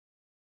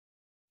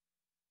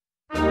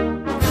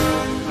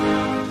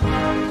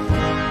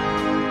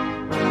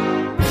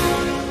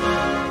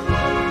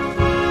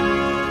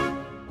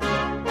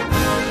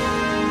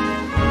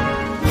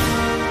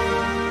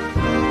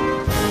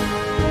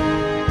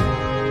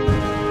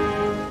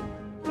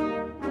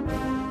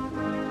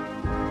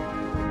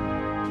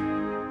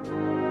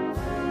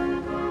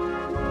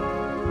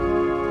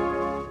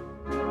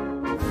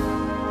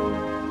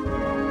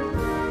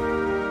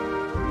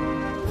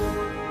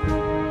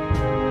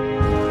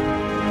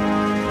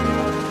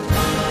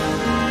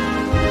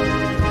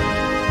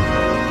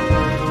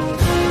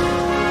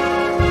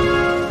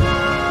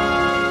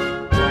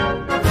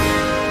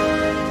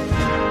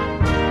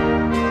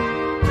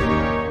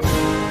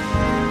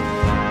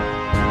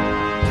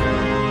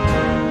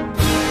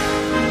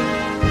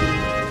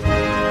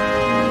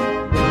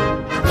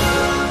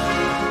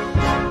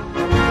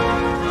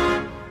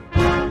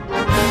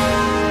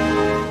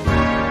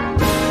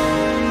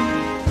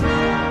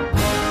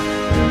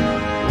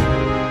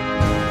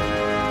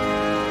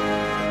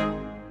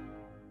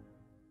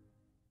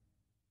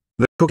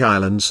Cook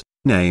Islands,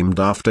 named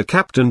after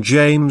Captain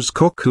James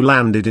Cook who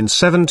landed in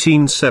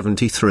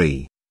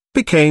 1773,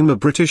 became a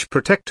British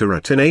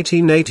protectorate in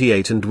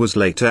 1888 and was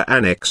later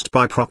annexed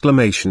by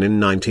proclamation in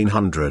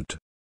 1900.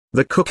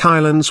 The Cook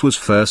Islands was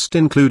first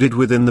included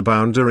within the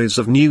boundaries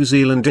of New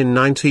Zealand in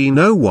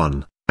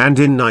 1901, and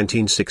in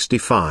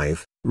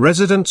 1965,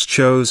 residents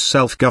chose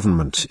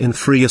self-government in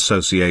free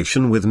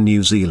association with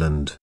New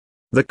Zealand.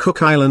 The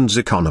Cook Islands'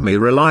 economy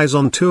relies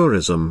on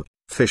tourism,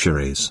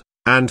 fisheries,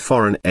 and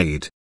foreign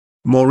aid.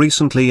 More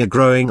recently, a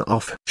growing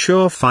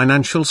offshore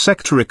financial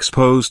sector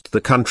exposed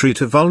the country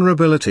to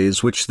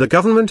vulnerabilities which the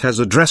government has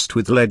addressed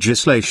with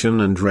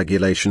legislation and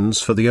regulations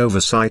for the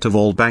oversight of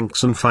all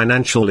banks and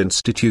financial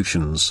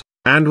institutions,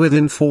 and with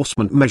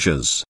enforcement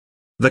measures.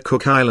 The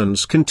Cook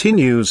Islands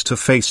continues to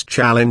face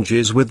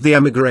challenges with the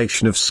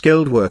emigration of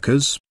skilled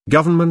workers,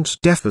 government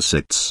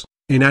deficits,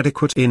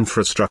 inadequate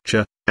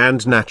infrastructure,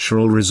 and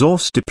natural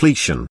resource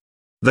depletion.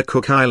 The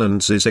Cook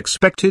Islands is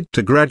expected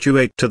to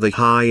graduate to the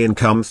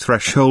high-income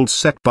threshold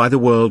set by the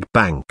World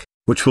Bank,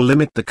 which will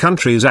limit the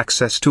country's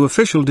access to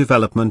official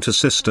development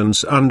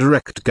assistance under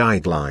direct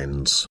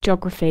guidelines.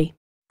 Geography.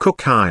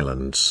 Cook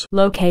Islands.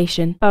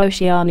 Location: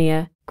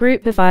 Oceania,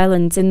 group of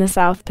islands in the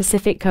South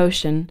Pacific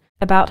Ocean,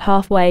 about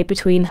halfway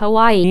between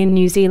Hawaii and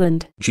New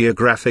Zealand.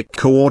 Geographic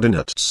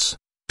coordinates: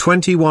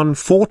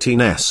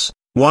 2114S.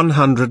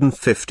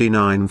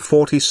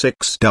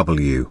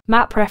 15946W.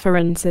 Map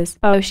references: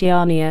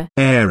 Oceania.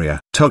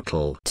 Area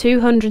total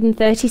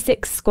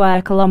 236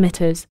 square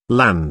kilometers.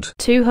 Land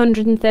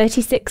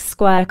 236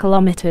 square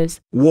kilometers.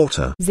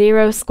 Water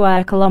 0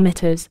 square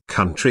kilometers.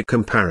 Country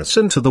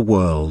comparison to the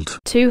world: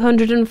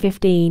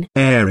 215.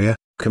 Area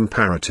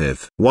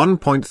comparative: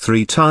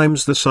 1.3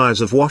 times the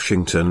size of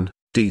Washington,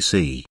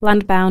 D.C.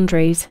 Land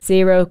boundaries: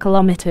 0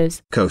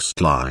 kilometers.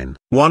 Coastline: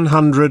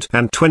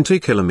 120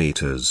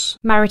 kilometers.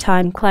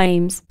 Maritime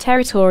claims: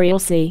 territorial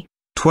sea.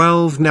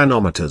 12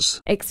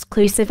 nanometers.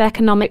 Exclusive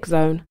economic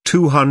zone: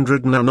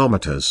 200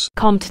 nanometers.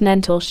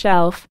 Continental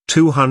shelf: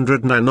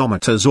 200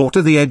 nanometers or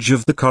to the edge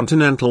of the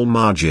continental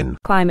margin.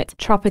 Climate: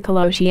 tropical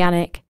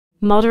oceanic,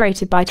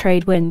 moderated by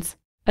trade winds.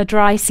 A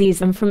dry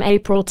season from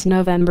April to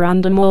November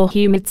and a more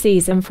humid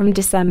season from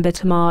December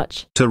to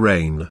March.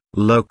 Terrain: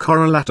 low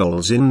coral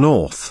atolls in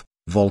north,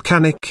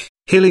 volcanic,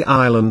 hilly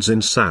islands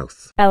in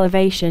south.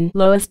 Elevation: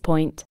 lowest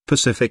point,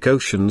 Pacific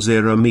Ocean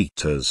 0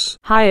 meters.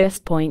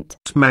 highest point,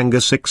 Manga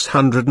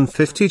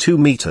 652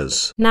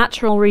 meters.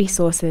 Natural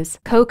resources: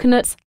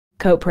 coconuts,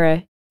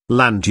 copra.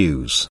 Land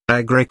use: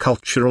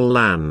 agricultural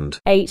land,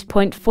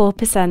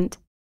 8.4%,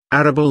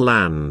 arable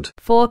land,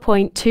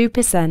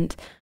 4.2%,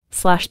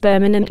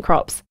 /permanent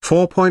crops,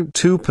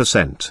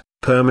 4.2%,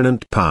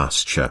 permanent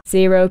pasture,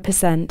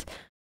 0%,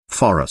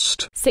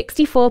 forest,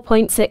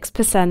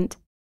 64.6%,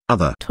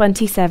 other,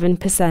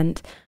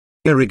 27%.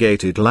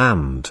 irrigated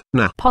land,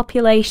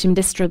 Population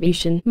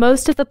distribution: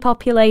 most of the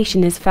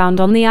population is found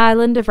on the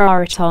island of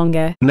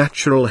Rarotonga.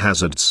 natural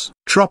hazards,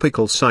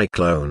 tropical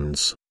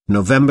cyclones,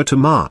 November to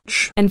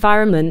March.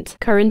 Environment: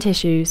 current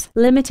issues: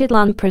 limited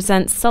land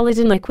presents solid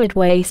and liquid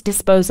waste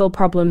disposal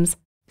problems,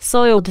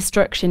 soil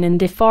destruction and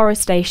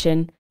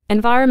deforestation,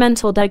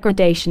 environmental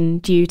degradation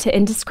due to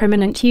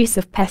indiscriminate use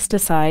of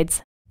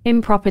pesticides,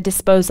 improper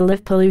disposal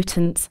of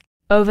pollutants,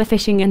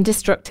 overfishing and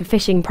destructive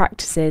fishing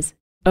practices,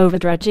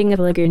 overdredging of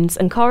lagoons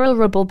and coral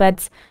rubble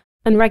beds,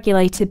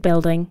 unregulated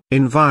building.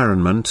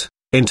 Environment,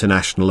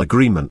 international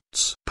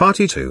agreements,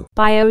 Party 2.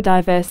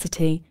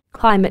 Biodiversity,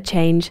 climate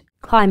change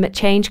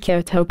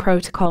Kyoto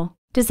Protocol,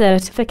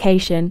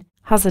 desertification,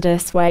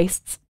 hazardous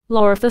wastes,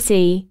 law of the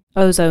sea,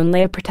 ozone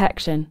layer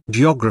protection.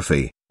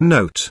 Geography.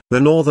 Note: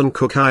 the northern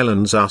Cook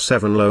Islands are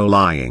 7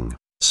 low-lying,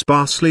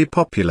 sparsely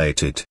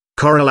populated,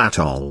 coral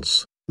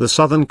atolls. The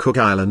southern Cook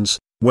Islands,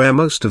 where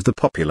most of the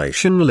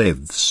population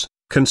lives,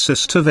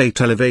 consist of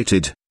 8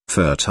 elevated,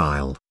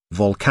 fertile,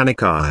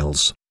 volcanic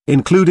isles,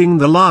 including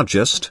the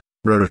largest,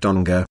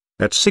 Rarotonga,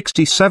 at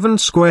 67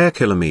 square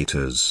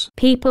kilometers.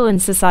 People and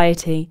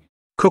society.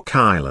 Cook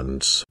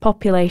Islands.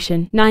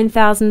 Population: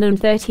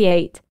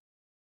 9,038.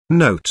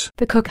 Note: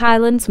 the Cook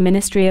Islands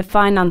Ministry of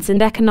Finance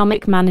and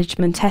Economic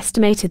Management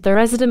estimated the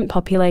resident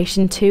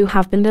population to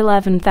have been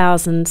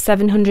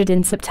 11,700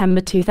 in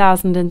September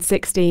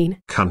 2016.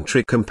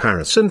 Country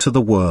comparison to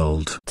the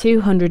world: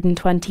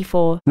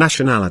 224.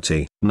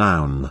 Nationality,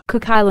 noun,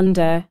 Cook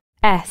Islander,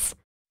 S.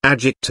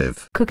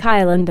 Adjective, Cook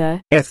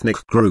Islander. ethnic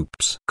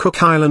groups: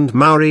 Cook Island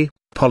Maori,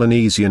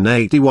 Polynesian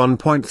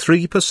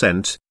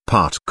 81.3%,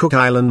 part Cook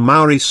Island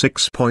Maori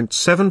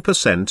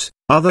 6.7%,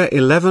 other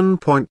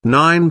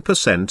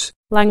 11.9%.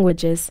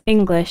 Languages: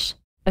 English,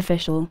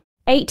 official,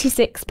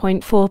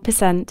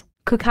 86.4%,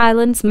 Cook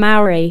Islands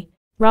Maori,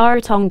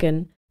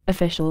 Rarotongan,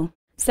 official,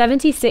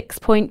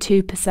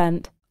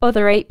 76.2%,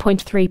 other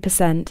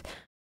 8.3%.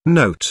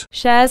 Note: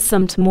 shares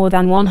some to more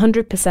than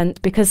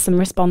 100% because some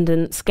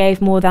respondents gave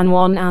more than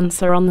one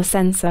answer on the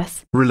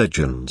census.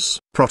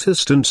 Religions: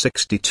 Protestant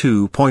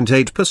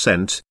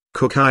 62.8%,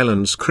 Cook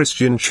Islands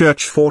Christian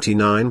Church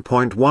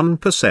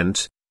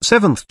 49.1%,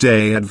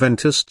 Seventh-day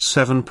Adventist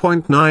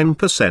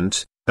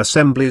 7.9%,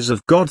 Assemblies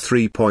of God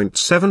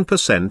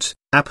 3.7%,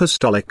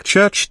 Apostolic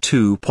Church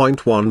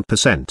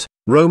 2.1%,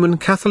 Roman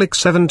Catholic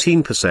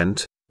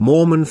 17%,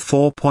 Mormon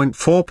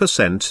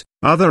 4.4%,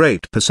 other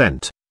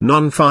 8%,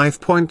 none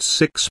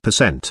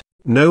 5.6%,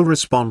 no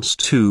response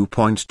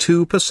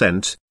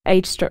 2.2%,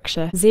 Age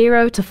structure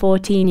 0 to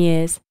 14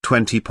 years.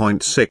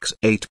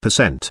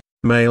 20.68%,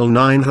 male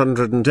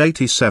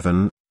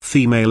 987,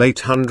 female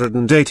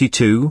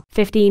 882,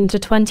 15 to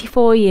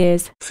 24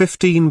 years.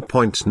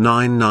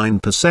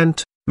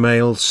 15.99%,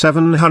 male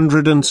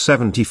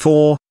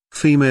 774,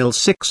 female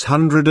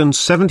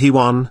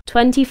 671,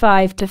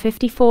 25 to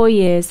 54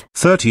 years.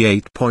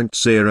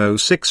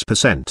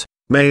 38.06%,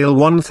 male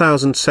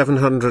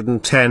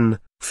 1710,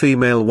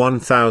 female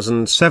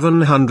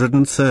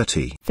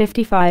 1730,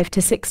 55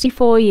 to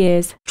 64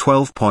 years.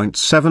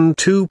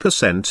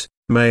 12.72%,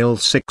 male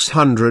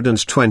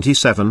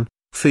 627,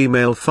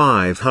 female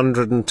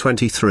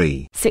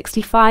 523,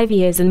 65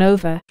 years and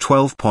over.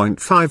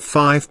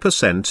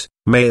 12.55%,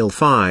 male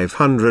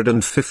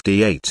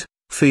 558,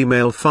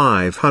 female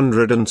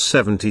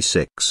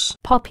 576.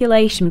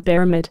 Population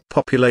pyramid.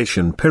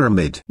 Population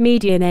pyramid.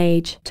 Median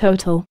age,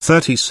 total.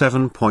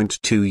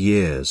 37.2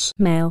 years.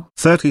 Male.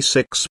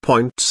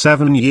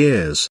 36.7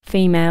 years.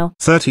 Female.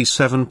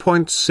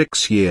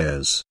 37.6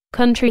 years.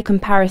 Country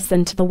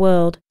comparison to the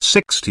world.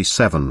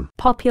 67.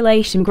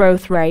 Population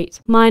growth rate,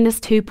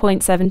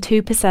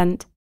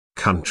 -2.72%.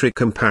 Country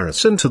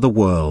comparison to the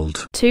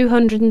world.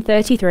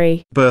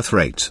 233. Birth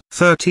rate,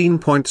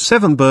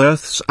 13.7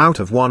 births out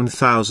of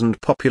 1,000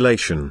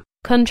 population.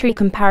 Country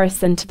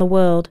comparison to the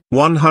world.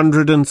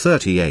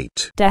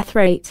 138. Death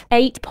rate,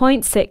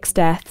 8.6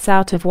 deaths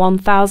out of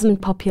 1,000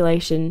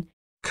 population.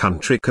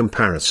 Country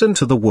comparison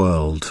to the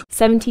world.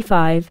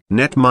 75.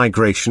 Net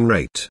migration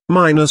rate,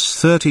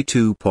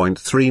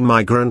 -32.3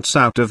 migrants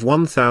out of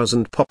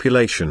 1,000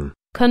 population.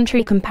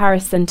 Country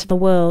comparison to the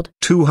world.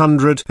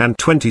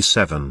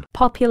 227.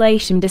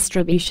 Population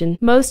distribution.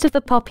 Most of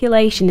the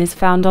population is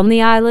found on the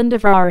island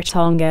of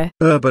Rarotonga.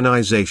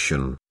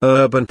 Urbanization,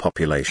 urban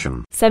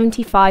population.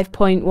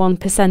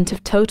 75.1%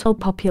 of total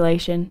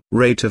population.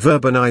 Rate of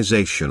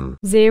urbanization.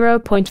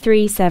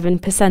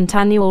 0.37%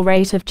 annual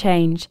rate of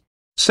change.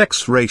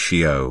 Sex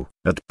ratio,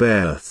 at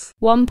birth.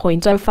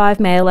 1.05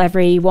 male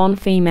every 1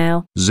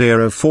 female.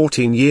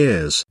 0-14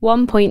 years.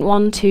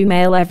 1.12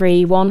 male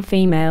every 1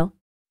 female.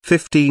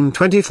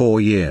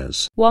 15-24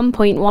 years.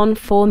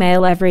 1.14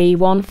 male every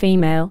 1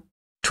 female.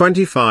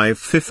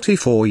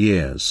 25-54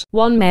 years.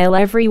 1 male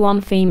every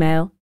 1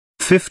 female.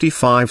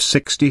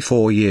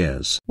 55-64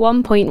 years.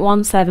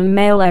 1.17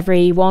 male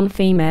every 1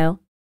 female.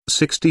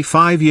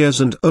 65 years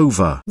and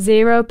over.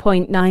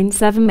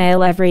 0.97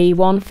 male every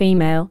 1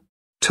 female.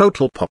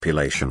 Total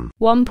population.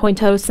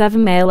 1.07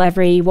 male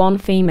every 1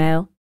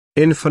 female.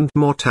 Infant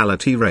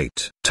mortality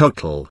rate,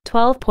 total.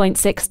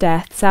 12.6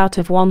 deaths out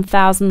of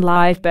 1,000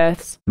 live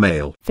births.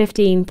 Male.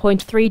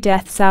 15.3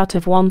 deaths out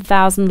of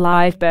 1,000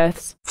 live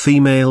births.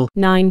 Female.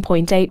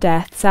 9.8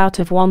 deaths out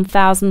of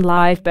 1,000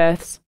 live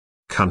births.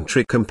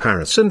 Country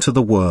comparison to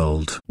the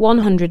world.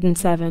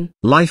 107.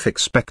 Life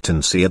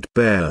expectancy at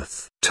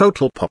birth,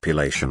 total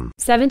population.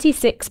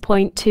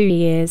 76.2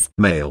 years.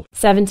 Male.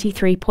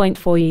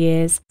 73.4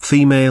 years.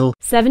 Female.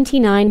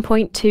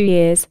 79.2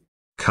 years.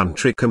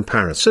 Country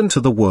comparison to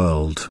the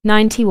world.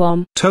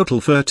 91. Total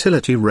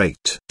fertility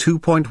rate,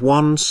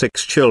 2.16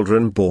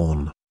 children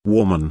born.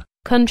 Woman.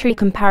 Country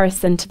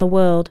comparison to the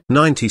world.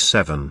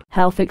 97.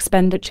 Health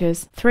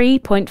expenditures,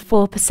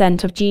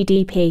 3.4% of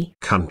GDP.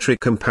 Country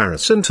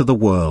comparison to the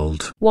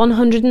world.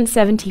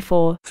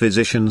 174.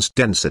 Physicians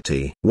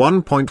density,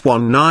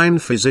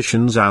 1.19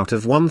 physicians out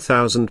of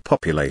 1,000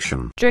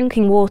 population.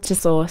 Drinking water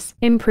source,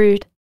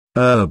 improved.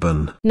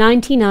 Urban.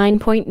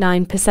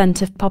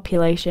 99.9% of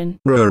population.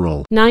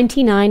 Rural.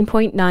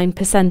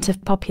 99.9%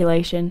 of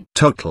population.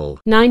 Total.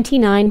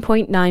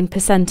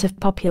 99.9% of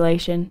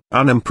population.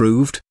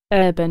 Unimproved.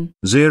 Urban.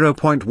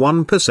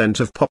 0.1%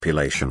 of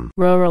population.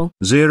 Rural.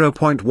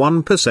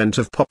 0.1%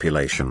 of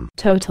population.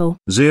 Total.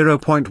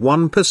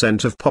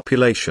 0.1% of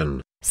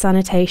population.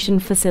 Sanitation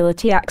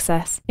facility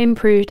access,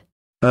 improved.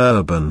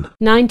 Urban.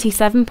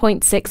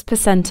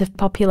 97.6% of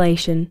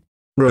population.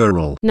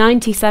 Rural.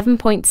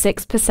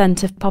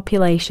 97.6% of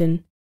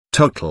population.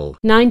 Total.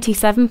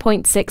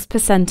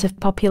 97.6% of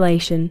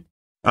population.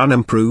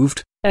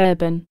 Unimproved.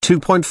 Urban.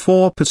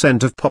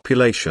 2.4% of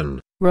population.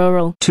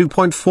 Rural.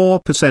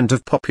 2.4%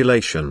 of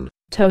population.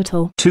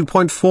 Total.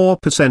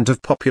 2.4%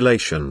 of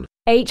population.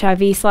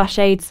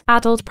 HIV/AIDS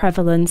adult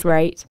prevalence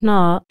rate,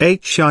 NAR.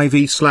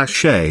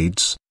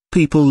 HIV/AIDS,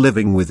 people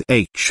living with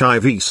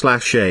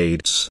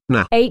HIV/AIDS,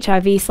 NA.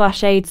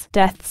 HIV/AIDS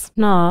deaths,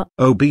 NAR.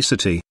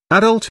 Obesity,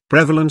 adult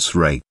prevalence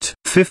rate,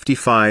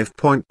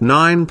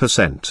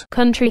 55.9%.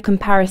 Country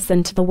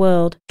comparison to the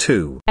world.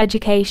 2.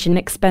 Education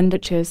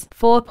expenditures,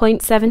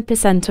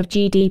 4.7% of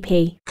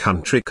GDP.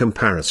 Country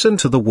comparison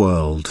to the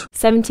world.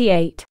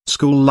 78.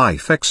 School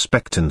life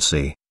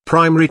expectancy,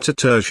 Primary to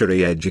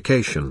tertiary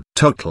education.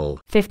 Total.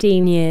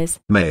 15 years.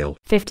 Male.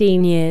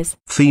 15 years.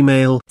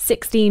 Female.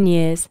 16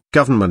 years.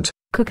 Government.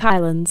 Cook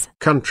Islands.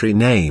 Country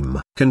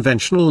name.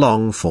 Conventional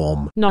long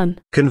form. None.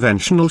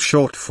 Conventional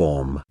short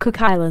form.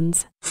 Cook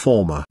Islands.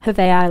 Former.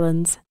 Hervey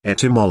Islands.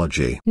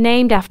 Etymology.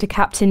 Named after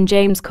Captain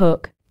James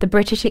Cook, the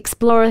British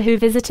explorer who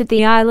visited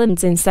the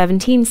islands in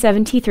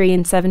 1773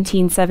 and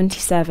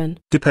 1777.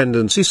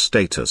 Dependency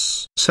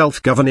status.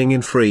 Self-governing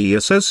in free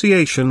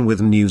association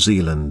with New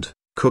Zealand.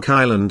 Cook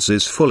Islands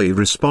is fully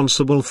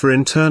responsible for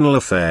internal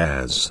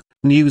affairs.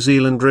 New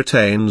Zealand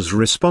retains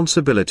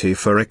responsibility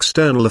for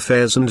external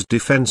affairs and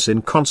defence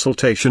in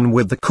consultation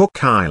with the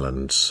Cook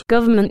Islands.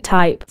 Government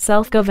type.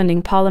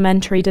 Self-governing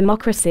parliamentary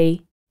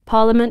democracy.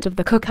 Parliament of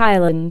the Cook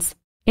Islands.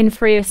 In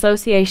free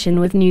association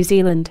with New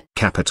Zealand.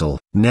 Capital.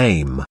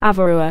 Name.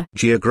 Avarua.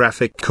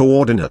 Geographic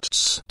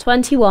coordinates.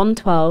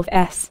 2112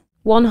 S.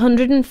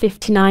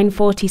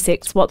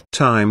 159.46 Watt.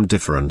 Time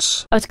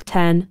difference. At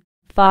 10.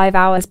 5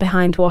 hours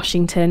behind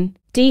Washington,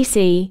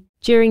 D.C.,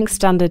 during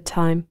Standard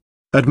Time.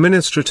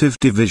 Administrative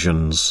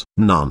divisions.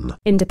 None.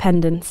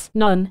 Independence.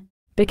 None.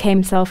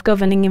 Became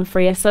self-governing in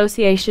free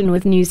association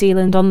with New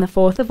Zealand on the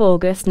 4th of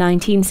August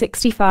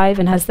 1965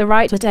 and has the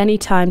right at any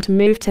time to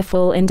move to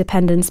full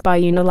independence by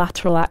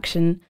unilateral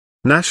action.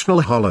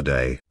 National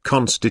holiday.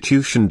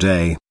 Constitution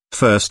Day.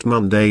 First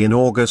Monday in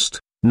August,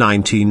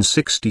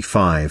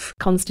 1965.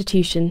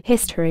 Constitution.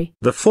 History.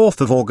 The 4th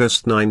of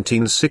August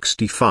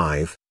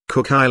 1965.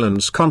 Cook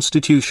Islands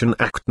Constitution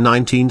Act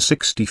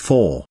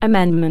 1964.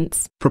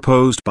 Amendments.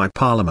 Proposed by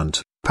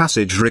Parliament.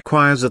 Passage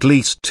requires at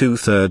least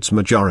two-thirds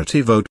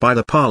majority vote by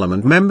the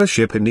Parliament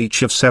membership in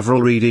each of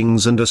several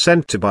readings and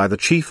assent to by the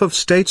Chief of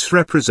State's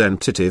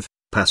representative.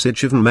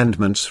 Passage of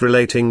amendments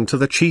relating to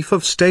the Chief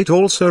of State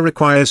also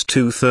requires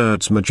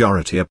two-thirds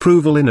majority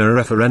approval in a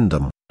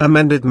referendum.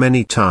 Amended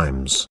many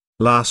times.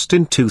 Last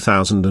in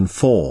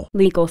 2004.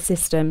 Legal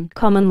system.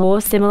 Common law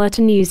similar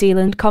to New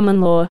Zealand common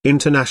law.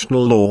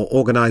 International Law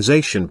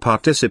Organization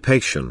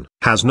participation.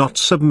 Has not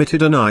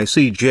submitted an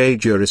ICJ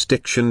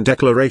jurisdiction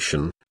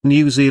declaration.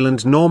 New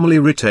Zealand normally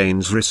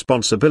retains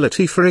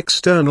responsibility for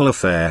external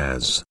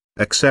affairs,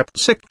 except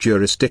sick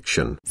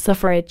jurisdiction.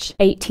 Suffrage.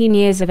 18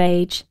 years of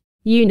age.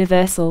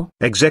 Universal.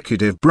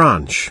 Executive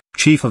branch.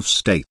 Chief of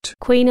State.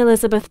 Queen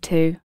Elizabeth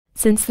II.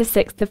 Since the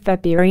 6th of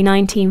February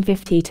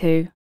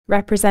 1952.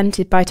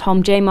 Represented by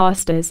Tom J.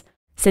 Masters.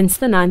 Since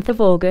the 9th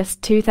of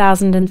August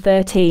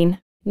 2013.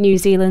 New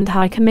Zealand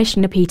High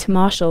Commissioner Peter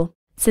Marshall.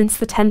 Since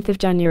the 10th of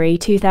January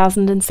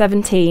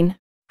 2017.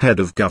 Head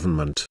of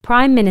Government.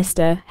 Prime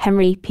Minister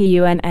Henry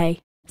Puna.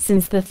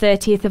 Since the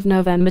 30th of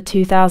November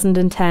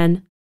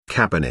 2010.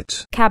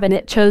 Cabinet.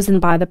 Cabinet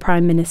chosen by the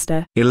Prime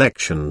Minister.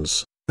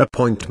 Elections.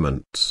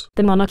 Appointments.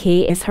 The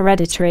monarchy is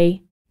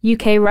hereditary.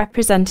 UK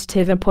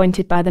representative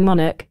appointed by the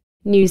monarch.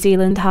 New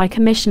Zealand High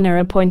Commissioner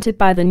appointed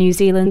by the New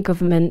Zealand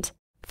Government.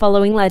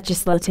 Following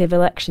legislative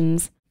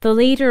elections, the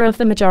leader of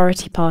the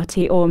majority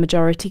party or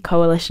majority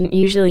coalition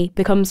usually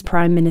becomes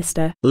Prime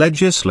Minister.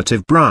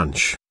 Legislative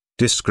branch.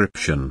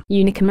 Description.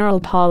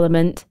 Unicameral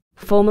Parliament,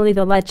 formerly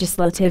the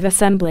Legislative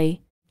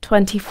Assembly.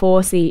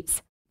 24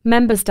 seats.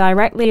 Members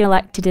directly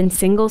elected in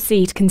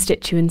single-seat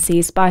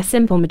constituencies by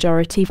simple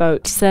majority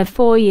vote serve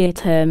 4-year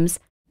terms.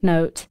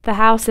 Note, the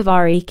House of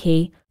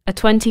Ariki, a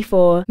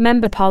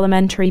 24-member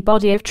parliamentary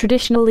body of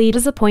traditional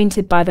leaders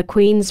appointed by the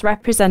Queen's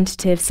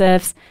representative,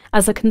 serves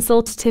as a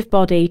consultative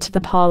body to the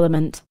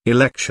Parliament.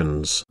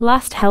 Elections.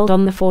 Last held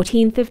on the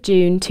 14th of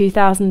June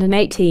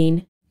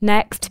 2018.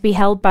 Next to be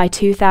held by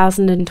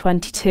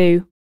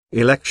 2022.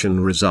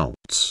 Election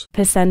results.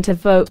 Percent of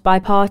vote by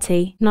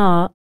party,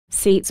 NA.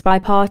 Seats by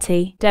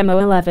party, Demo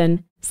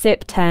 11,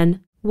 SIP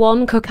 10,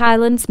 1 Cook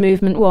Islands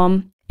Movement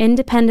 1,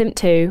 Independent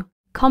 2.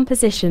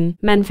 Composition,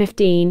 men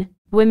 15,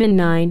 women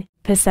 9,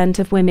 percent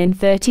of women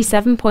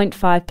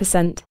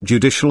 37.5%.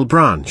 Judicial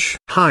branch.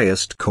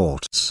 Highest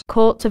courts.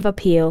 Court of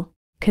Appeal.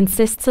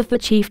 Consists of the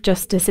Chief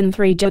Justice and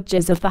 3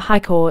 judges of the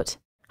High Court.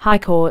 High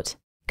Court.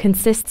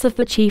 Consists of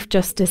the Chief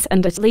Justice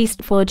and at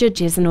least 4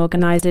 judges and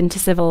organised into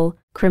civil,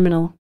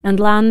 criminal, and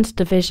land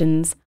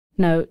divisions.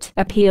 Note,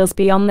 appeals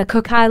beyond the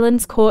Cook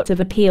Islands Court of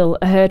Appeal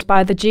are heard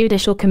by the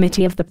Judicial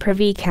Committee of the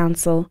Privy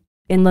Council,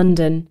 in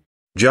London.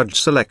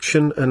 Judge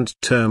selection and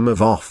term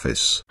of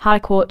office. High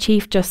Court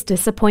Chief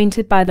Justice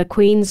appointed by the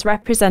Queen's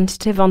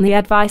representative on the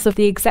advice of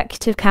the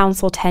Executive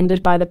Council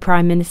tendered by the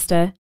Prime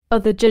Minister.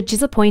 Other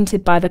judges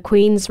appointed by the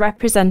Queen's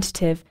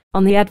representative,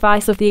 on the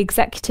advice of the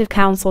Executive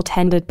Council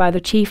tendered by the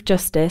Chief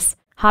Justice,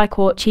 High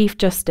Court Chief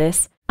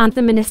Justice, and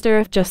the Minister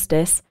of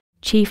Justice.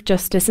 Chief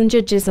Justice and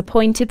judges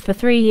appointed for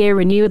 3-year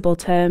renewable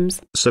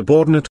terms.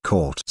 Subordinate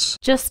courts.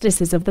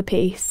 Justices of the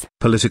Peace.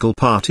 Political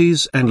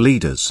parties and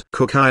leaders.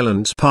 Cook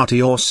Islands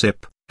Party or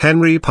SIP,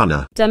 Henry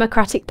Puna.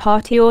 Democratic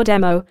Party or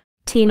Demo,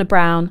 Tina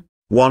Brown.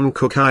 1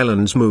 Cook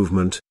Islands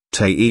Movement,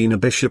 Taina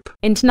Bishop.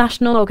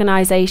 International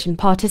Organisation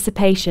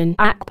Participation,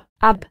 AP,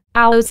 AB,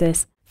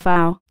 AOSIS,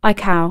 FAO,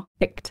 ICAO,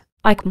 ICT,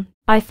 ICM,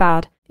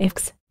 IFAD,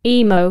 IFX,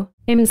 EMO,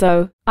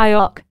 IMSO,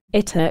 IOC,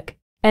 ITURC,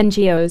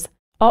 NGOs,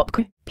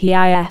 OPC,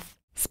 PIF,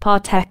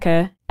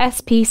 Sparteca,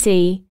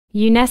 SPC,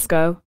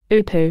 UNESCO,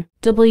 UPU,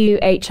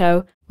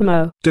 WHO,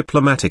 WMO.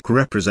 Diplomatic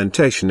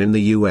representation in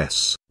the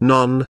US,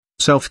 none.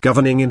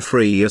 Self-governing in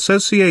free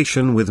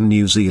association with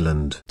New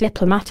Zealand.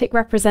 Diplomatic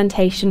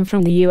representation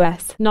from the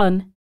US,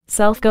 none.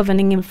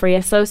 Self-governing in free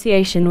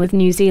association with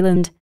New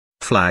Zealand.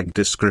 Flag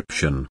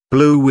description: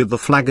 blue with the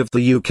flag of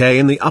the UK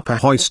in the upper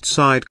hoist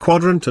side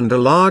quadrant and a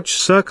large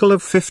circle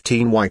of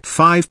 15 white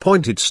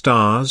 5-pointed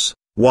stars,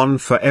 one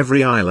for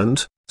every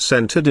island,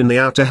 centered in the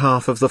outer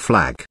half of the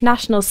flag.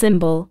 National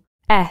symbol,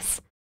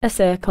 S. A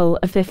circle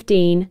of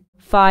 15,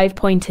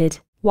 5-pointed,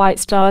 white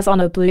stars on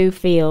a blue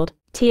field.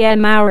 T.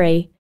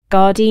 Maori,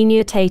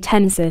 Gardenia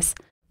taitensis,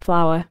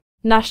 flower.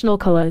 National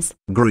colours: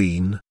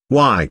 green,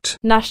 white.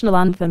 National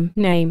anthem,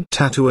 name: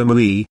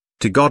 Tatuamui,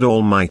 to God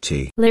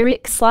Almighty.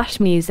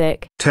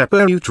 Lyrics/music: Te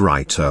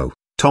Pērā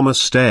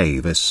Thomas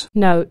Davis.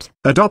 Note: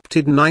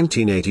 Adopted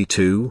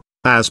 1982,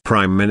 as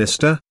Prime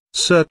Minister,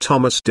 Sir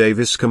Thomas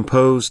Davis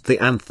composed the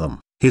anthem.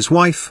 His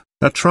wife,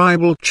 a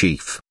tribal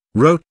chief,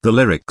 wrote the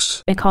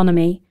lyrics.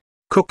 Economy: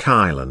 Cook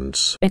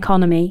Islands.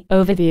 Economy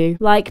overview.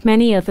 Like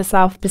many other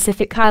South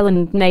Pacific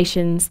island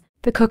nations,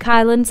 the Cook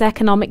Islands'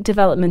 economic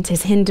development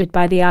is hindered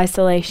by the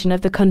isolation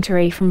of the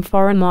country from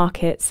foreign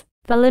markets,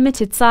 the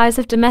limited size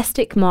of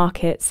domestic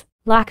markets,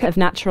 lack of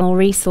natural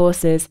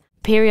resources,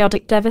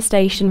 periodic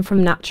devastation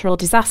from natural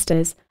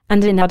disasters,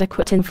 and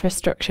inadequate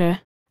infrastructure.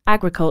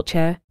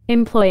 Agriculture,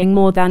 employing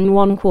more than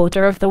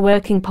 1/4 of the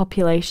working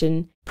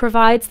population,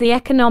 provides the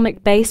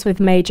economic base with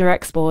major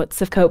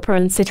exports of copra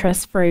and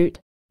citrus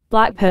fruit.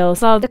 Black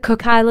pearls are the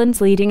Cook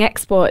Islands' leading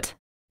export.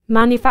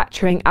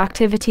 Manufacturing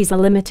activities are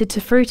limited to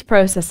fruit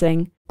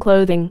processing,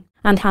 clothing,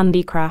 and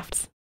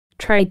handicrafts.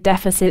 Trade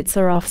deficits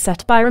are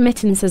offset by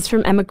remittances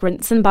from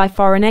emigrants and by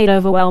foreign aid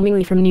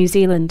overwhelmingly from New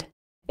Zealand.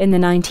 In the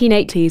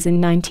 1980s and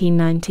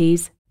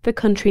 1990s, the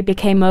country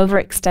became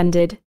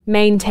overextended,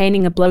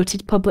 maintaining a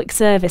bloated public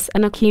service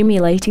and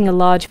accumulating a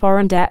large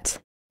foreign debt.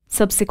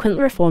 Subsequent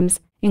reforms,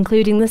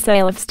 including the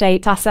sale of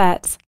state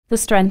assets, the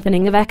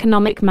strengthening of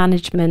economic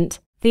management,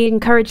 the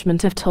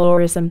encouragement of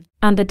tourism,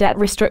 and the debt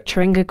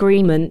restructuring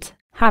agreement,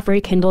 have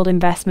rekindled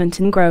investment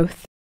and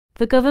growth.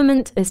 The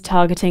government is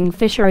targeting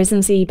fisheries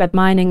and seabed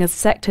mining as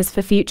sectors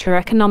for future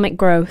economic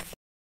growth.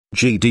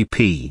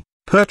 GDP,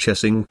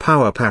 purchasing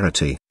power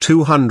parity,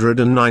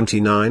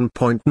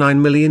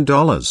 $299.9 million.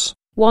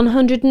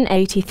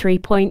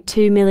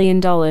 $183.2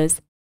 million.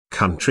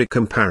 Country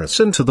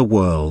comparison to the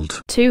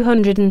world.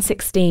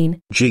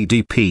 216.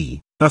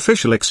 GDP,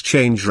 official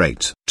exchange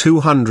rate,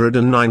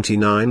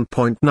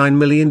 $299.9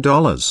 million.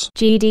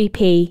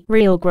 GDP,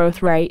 real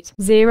growth rate,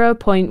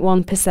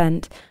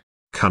 0.1%.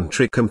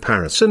 Country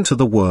comparison to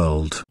the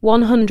world.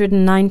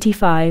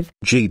 195.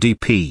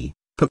 GDP,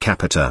 per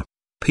capita.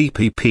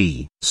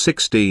 PPP,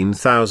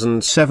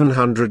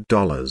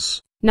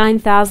 $16,700.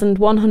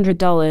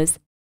 $9,100.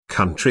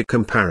 Country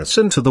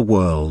comparison to the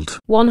world.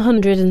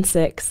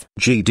 106.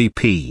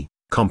 GDP,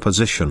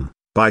 composition,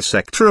 by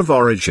sector of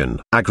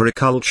origin.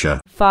 Agriculture,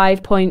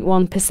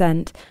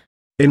 5.1%.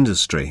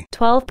 industry,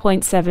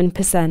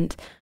 12.7%.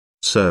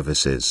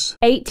 services,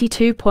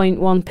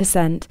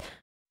 82.1%.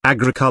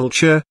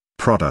 agriculture,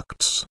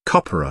 products,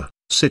 copra,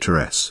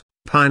 citrus,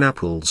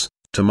 pineapples,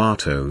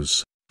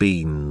 tomatoes,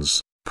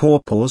 beans,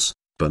 pawpaws,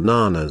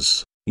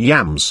 bananas,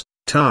 yams,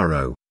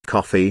 taro,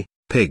 coffee,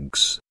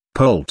 pigs,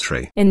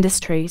 poultry.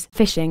 Industries,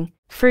 fishing,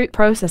 fruit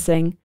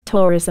processing,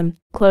 tourism,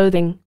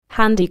 clothing,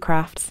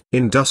 handicrafts.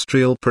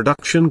 Industrial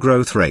production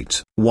growth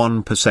rate,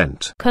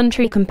 1%.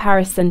 Country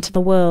comparison to the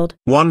world.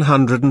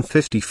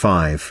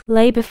 155.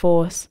 Labor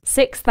force,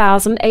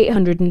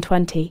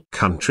 6,820.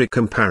 Country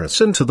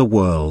comparison to the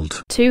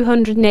world.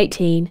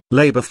 218.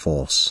 Labor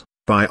force,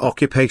 by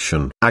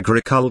occupation.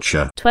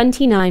 Agriculture,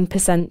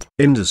 29%.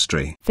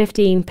 industry,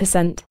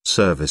 15%.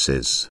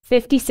 services.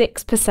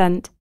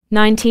 56%.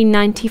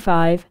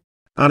 1995.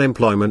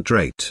 Unemployment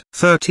rate,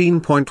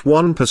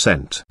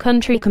 13.1%.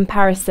 Country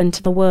comparison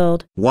to the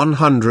world.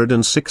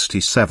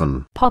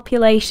 167.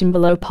 Population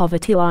below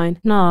poverty line,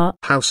 NA.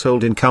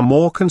 Household income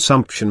or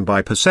consumption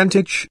by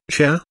percentage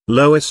share,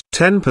 lowest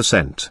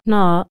 10%,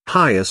 NA.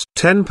 highest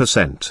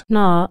 10%.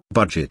 NA.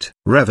 Budget,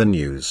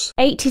 revenues,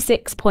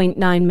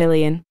 86.9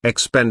 million.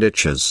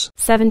 expenditures,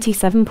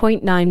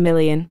 77.9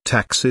 million.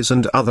 taxes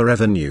and other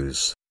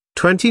revenues,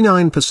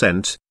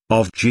 29%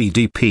 of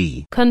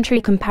GDP.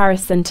 Country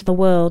comparison to the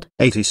world.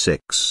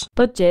 86.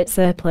 Budget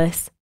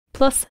surplus,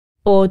 plus,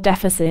 or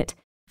deficit,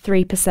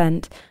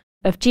 3%,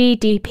 of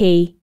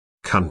GDP.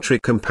 Country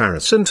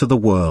comparison to the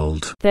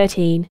world.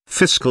 13.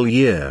 Fiscal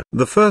year,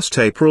 the 1st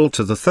April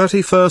to the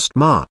 31st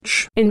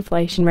March.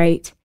 Inflation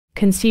rate,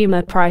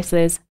 consumer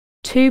prices,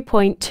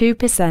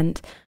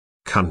 2.2%.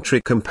 Country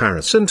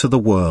comparison to the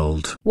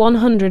world.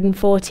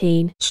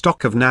 114.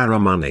 Stock of Naira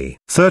money,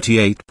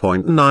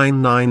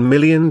 $38.99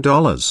 million.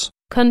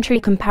 Country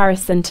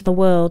comparison to the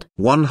world.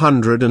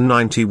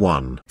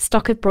 191.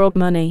 Stock of broad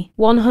money,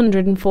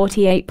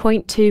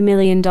 $148.2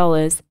 million.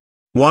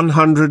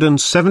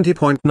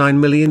 $170.9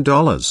 million.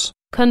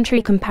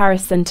 Country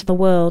comparison to the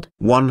world.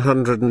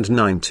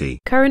 190.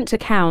 Current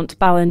account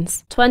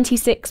balance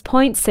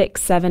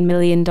 $26.67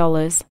 million.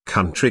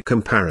 Country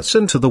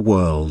comparison to the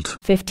world.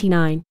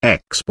 59.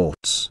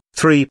 Exports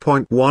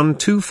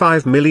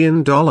 $3.125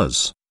 million.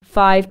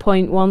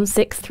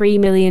 $5.163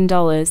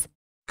 million.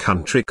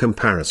 Country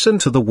comparison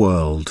to the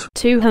world.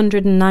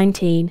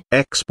 219.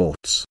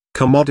 Exports,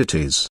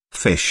 commodities,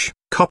 fish,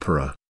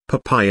 copra,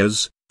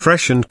 papayas,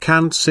 fresh and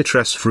canned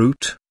citrus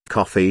fruit,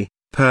 coffee,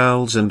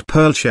 pearls and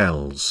pearl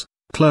shells,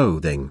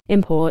 clothing.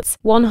 Imports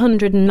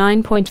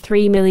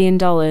 $109.3 million.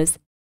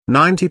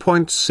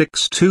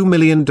 $90.62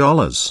 million.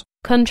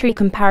 Country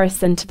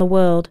comparison to the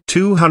world.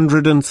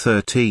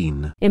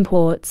 213.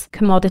 Imports,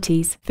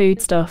 commodities,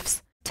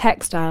 foodstuffs,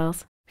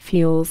 textiles,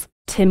 fuels,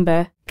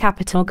 timber,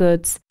 capital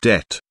goods.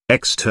 Debt,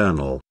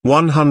 external,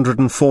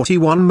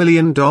 $141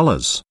 million.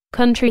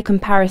 Country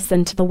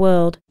comparison to the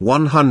world.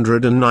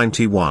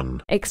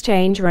 191.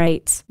 Exchange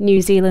rates,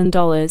 New Zealand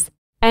dollars,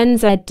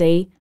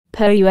 NZD,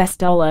 per US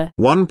dollar.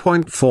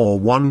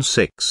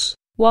 1.416.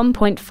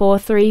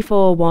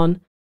 1.4341.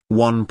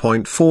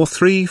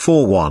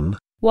 1.4341.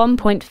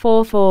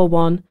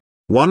 1.441.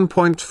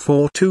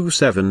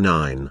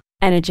 1.4279.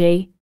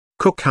 Energy.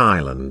 Cook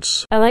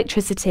Islands.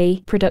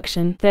 Electricity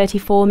production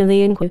 34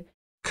 million.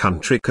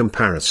 Country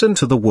comparison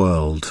to the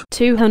world.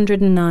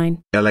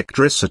 209.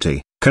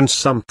 Electricity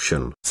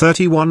consumption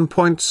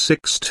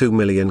 31.62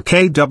 million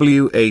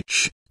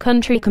kWh.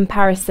 Country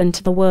comparison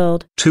to the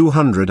world.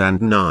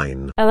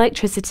 209.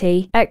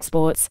 Electricity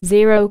exports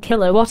 0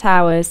 kilowatt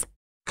hours.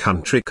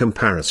 Country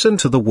comparison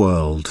to the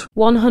world.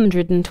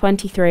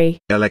 123.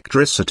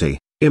 Electricity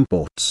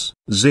imports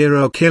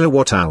 0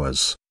 kilowatt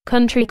hours.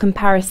 Country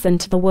comparison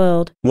to the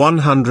world.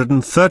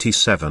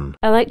 137.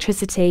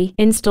 Electricity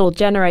installed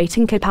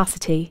generating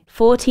capacity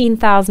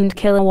 14,000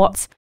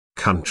 kilowatts.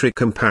 Country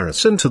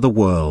comparison to the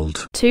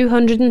world.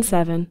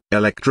 207.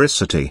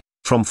 Electricity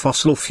from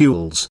fossil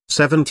fuels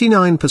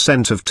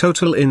 79% of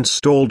total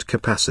installed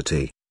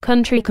capacity.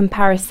 Country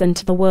comparison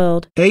to the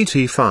world.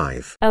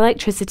 85.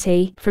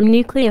 Electricity from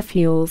nuclear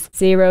fuels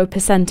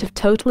 0% of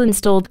total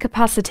installed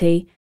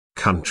capacity.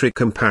 Country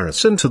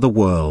comparison to the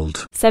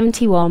world.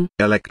 71.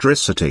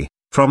 Electricity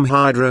from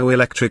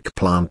hydroelectric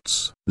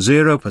plants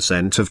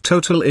 0% of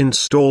total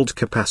installed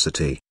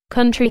capacity.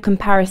 Country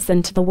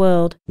comparison to the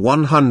world.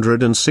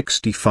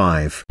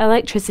 165.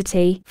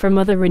 Electricity from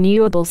other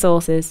renewable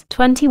sources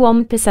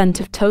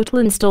 21% of total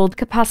installed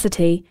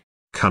capacity.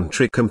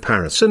 Country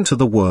comparison to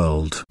the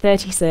world.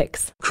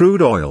 36.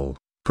 Crude oil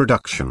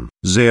production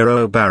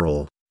 0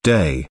 barrel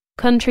day.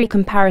 Country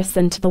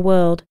comparison to the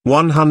world.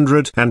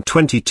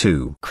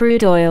 122.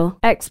 Crude oil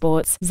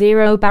exports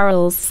 0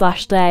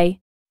 barrels/day.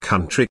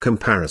 Country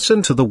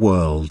comparison to the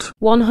world.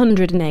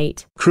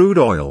 108. Crude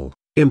oil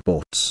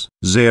imports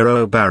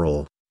 0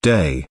 barrel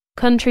day.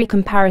 Country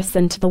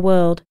comparison to the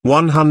world.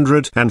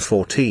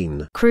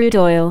 114. Crude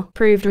oil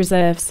proved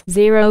reserves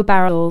 0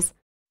 barrels.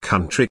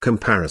 Country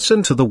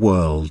comparison to the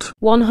world.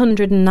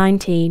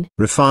 119.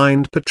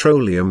 Refined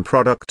petroleum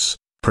products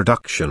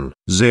production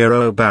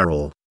 0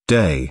 barrel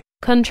day.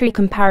 Country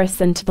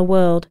comparison to the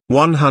world.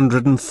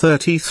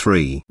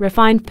 133.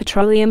 Refined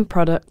petroleum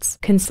products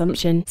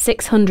consumption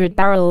 600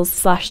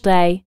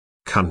 barrels/day.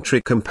 Country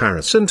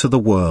comparison to the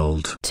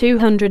world.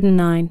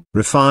 209.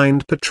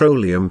 Refined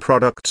petroleum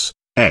products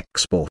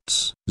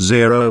exports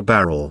 0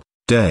 barrel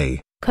day.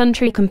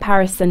 Country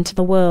comparison to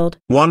the world.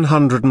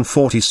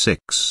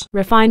 146.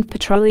 Refined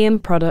petroleum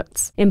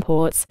products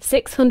imports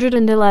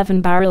 611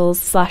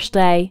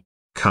 barrels/day.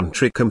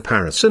 Country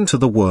comparison to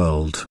the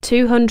world.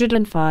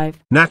 205.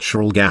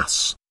 Natural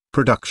gas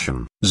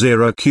production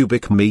 0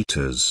 cubic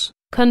meters.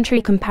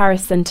 Country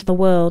comparison to the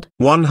world.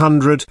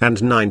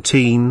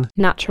 119.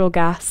 Natural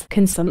gas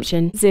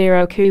consumption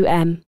 0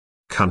 qm.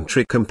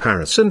 Country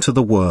comparison to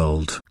the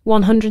world.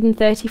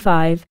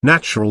 135.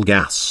 Natural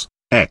gas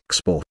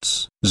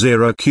exports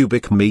 0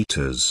 cubic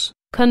meters.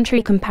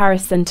 Country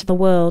comparison to the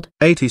world.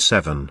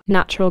 87.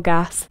 Natural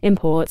gas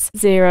imports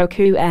 0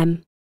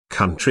 qm.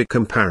 Country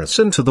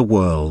comparison to the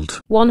world.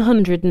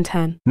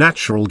 110.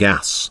 Natural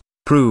gas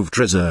proved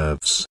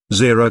reserves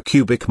 0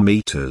 cubic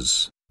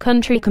meters.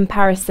 Country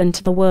comparison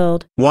to the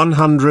world.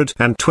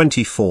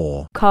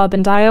 124.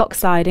 Carbon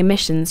dioxide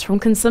emissions from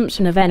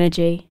consumption of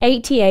energy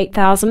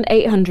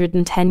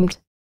 88,810.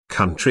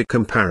 Country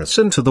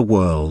comparison to the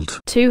world.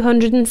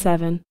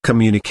 207.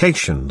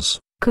 Communications.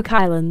 Cook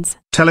Islands.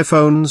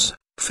 Telephones,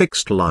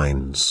 fixed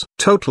lines.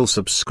 Total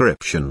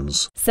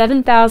subscriptions.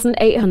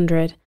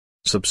 7,800.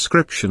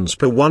 Subscriptions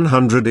per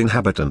 100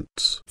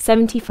 inhabitants.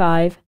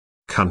 75.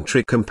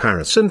 Country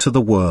comparison to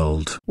the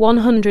world.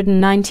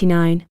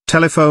 199.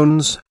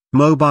 Telephones,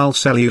 mobile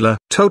cellular,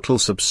 total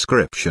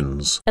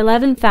subscriptions.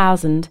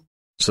 11,000.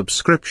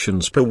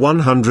 Subscriptions per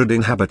 100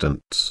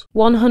 inhabitants.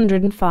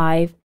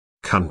 105.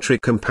 Country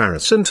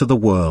comparison to the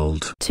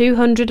world.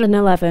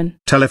 211.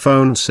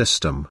 Telephone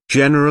system,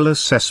 general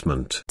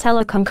assessment.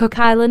 Telecom Cook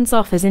Islands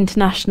offers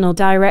international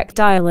direct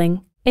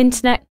dialing,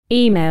 internet,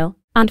 email,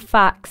 and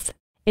fax.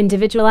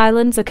 Individual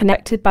islands are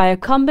connected by a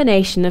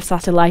combination of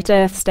satellite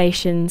earth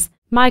stations,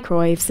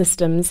 microwave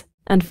systems,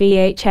 and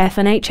VHF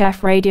and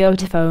HF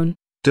radiophone.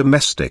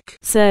 Domestic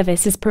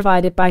Service is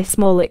provided by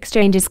small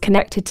exchanges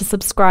connected to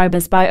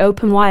subscribers by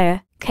open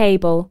wire,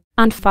 cable,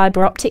 and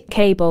fiber optic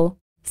cable,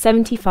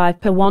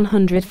 75 per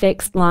 100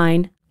 fixed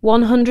line,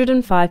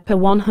 105 per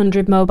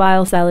 100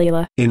 mobile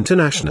cellular.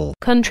 International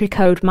Country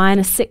code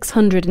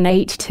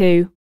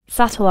 -682,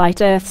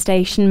 satellite Earth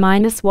station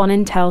 -1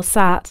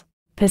 Intelsat,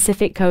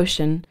 Pacific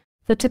Ocean.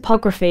 The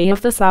topography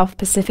of the South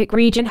Pacific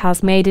region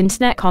has made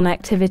internet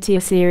connectivity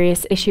a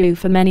serious issue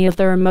for many of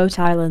the remote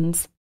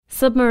islands.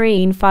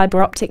 Submarine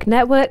fiber optic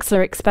networks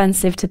are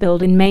expensive to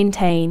build and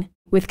maintain,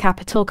 with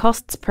capital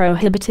costs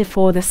prohibitive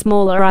for the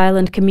smaller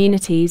island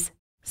communities.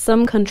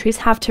 Some countries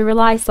have to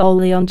rely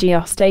solely on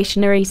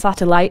geostationary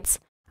satellites.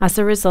 As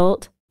a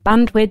result,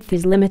 bandwidth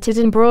is limited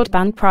and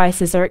broadband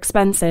prices are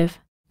expensive.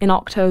 In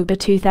October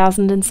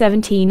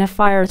 2017, a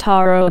fire at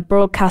Aroa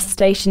broadcast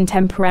station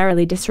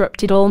temporarily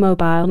disrupted all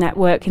mobile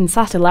network and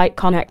satellite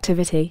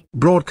connectivity.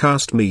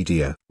 Broadcast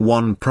media.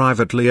 One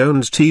privately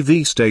owned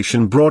TV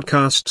station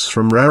broadcasts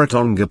from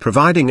Rarotonga,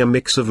 providing a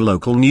mix of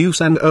local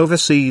news and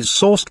overseas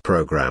sourced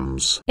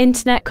programs.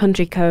 Internet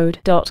country code.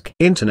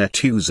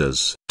 Internet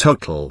users.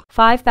 Total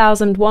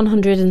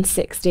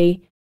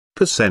 5,160.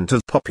 %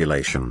 of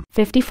population.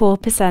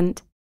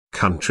 54%.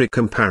 Country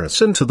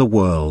comparison to the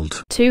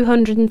world.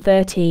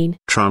 213.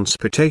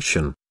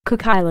 Transportation.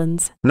 Cook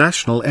Islands.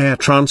 National Air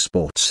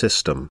Transport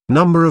System.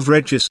 Number of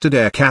registered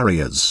air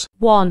carriers.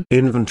 1.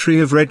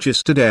 Inventory of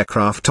registered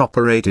aircraft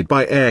operated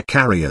by air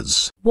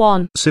carriers.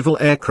 1. Civil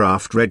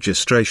aircraft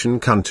registration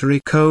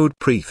country code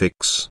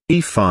prefix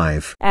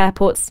E5.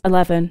 Airports.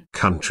 11.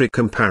 Country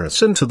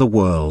comparison to the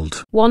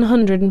world.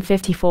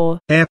 154.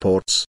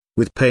 Airports,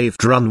 with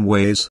paved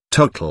runways,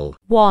 total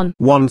 1.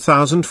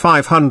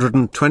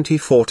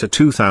 1,524 to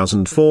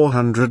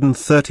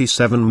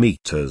 2,437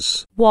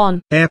 meters.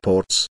 1.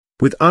 Airports,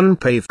 with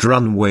unpaved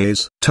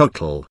runways,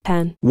 total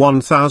 10.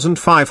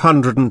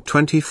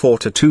 1,524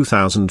 to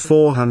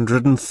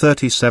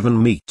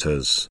 2,437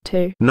 meters.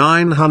 2.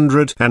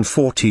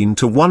 914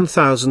 to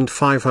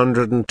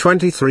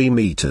 1,523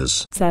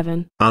 meters.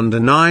 7. Under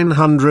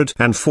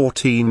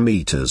 914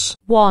 meters.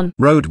 1.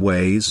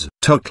 Roadways,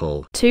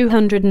 total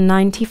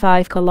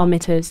 295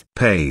 kilometers.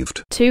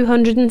 paved,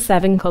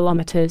 207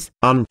 kilometers.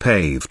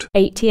 unpaved.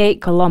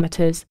 88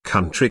 kilometers.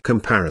 Country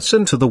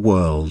comparison to the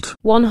world.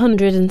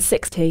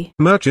 160.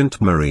 Merchant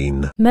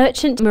marine.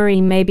 Merchant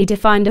marine may be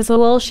defined as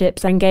all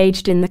ships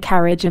engaged in the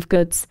carriage of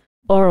goods,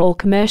 or all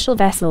commercial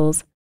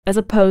vessels, as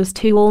opposed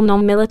to all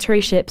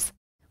non-military ships,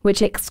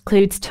 which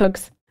excludes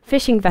tugs,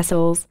 fishing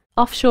vessels,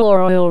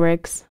 offshore oil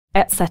rigs,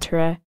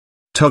 etc.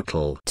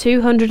 Total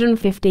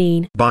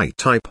 215. by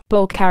type.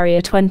 Bulk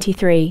carrier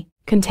 23,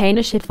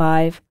 container ship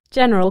 5,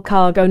 general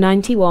cargo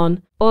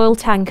 91, oil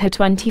tanker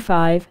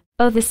 25,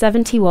 other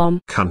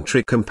 71.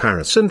 Country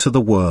comparison to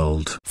the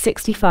world.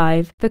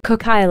 65. The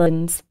Cook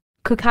Islands.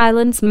 Cook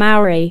Islands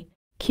Maori,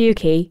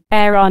 Kuki,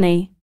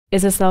 Aironi,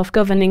 is a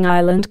self-governing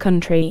island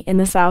country in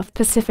the South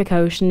Pacific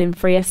Ocean in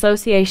free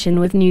association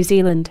with New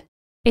Zealand.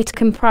 It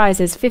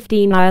comprises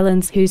 15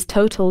 islands whose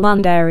total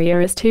land area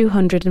is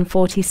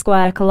 240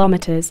 square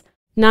kilometers,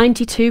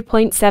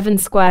 92.7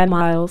 square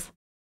miles.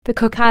 The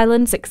Cook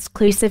Islands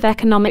Exclusive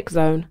Economic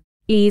Zone,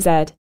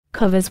 EZ,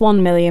 covers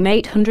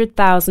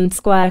 1,800,000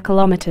 square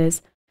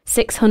kilometers,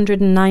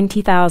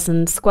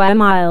 690,000 square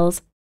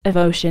miles, of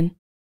ocean.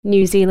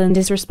 New Zealand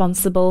is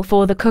responsible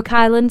for the Cook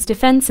Islands'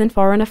 defence and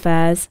foreign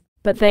affairs,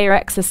 but they are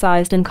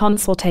exercised in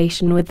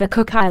consultation with the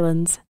Cook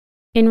Islands.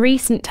 In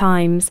recent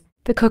times,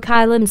 the Cook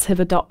Islands have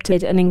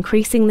adopted an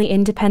increasingly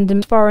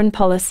independent foreign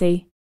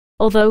policy.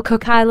 Although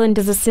Cook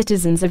Islanders are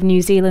citizens of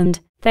New Zealand,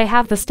 they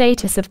have the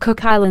status of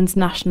Cook Islands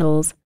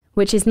nationals,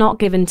 which is not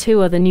given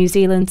to other New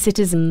Zealand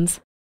citizens.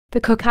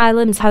 The Cook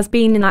Islands has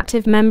been an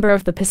active member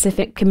of the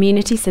Pacific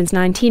Community since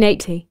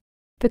 1980.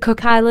 The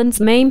Cook Islands'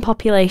 main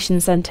population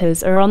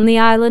centres are on the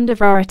island of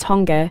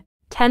Rarotonga,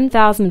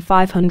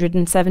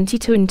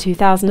 10,572 in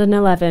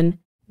 2011,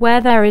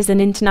 where there is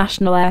an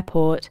international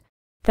airport.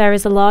 There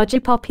is a larger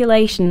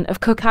population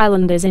of Cook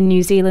Islanders in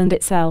New Zealand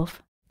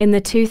itself. In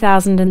the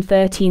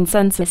 2013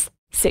 census,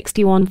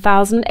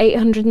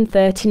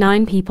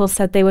 61,839 people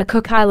said they were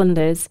Cook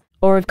Islanders,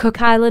 or of Cook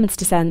Islands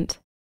descent.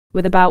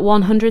 With about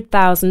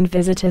 100,000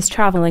 visitors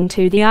travelling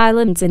to the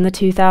islands in the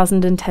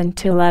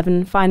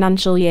 2010-11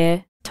 financial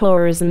year,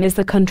 tourism is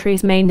the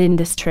country's main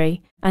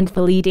industry, and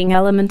the leading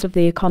element of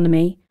the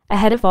economy,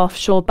 ahead of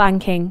offshore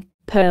banking,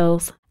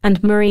 pearls,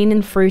 and marine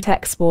and fruit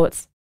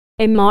exports.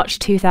 In March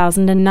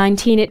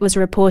 2019 it was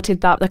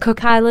reported that the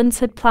Cook Islands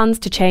had plans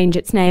to change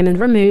its name and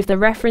remove the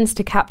reference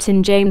to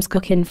Captain James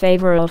Cook in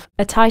favour of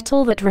a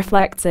title that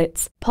reflects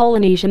its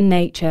Polynesian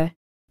nature.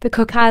 The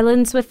Cook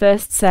Islands were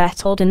first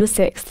settled in the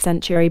 6th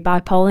century by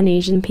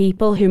Polynesian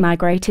people who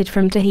migrated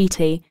from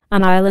Tahiti,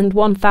 an island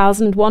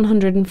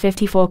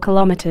 1,154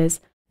 kilometres,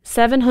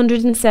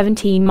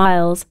 717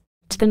 miles,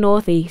 to the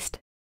northeast.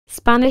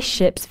 Spanish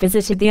ships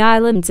visited the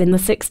islands in the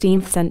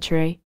 16th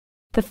century.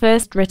 The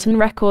first written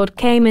record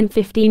came in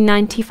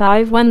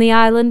 1595 when the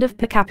island of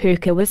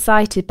Picapuca was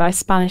sighted by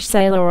Spanish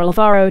sailor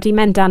Alvaro de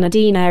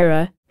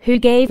Mendana, who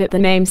gave it the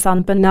name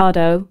San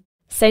Bernardo,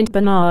 Saint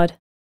Bernard.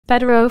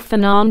 Pedro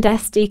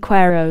Fernandes de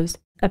Queiroz,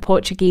 a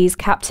Portuguese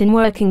captain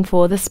working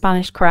for the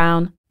Spanish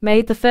crown,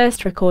 made the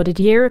first recorded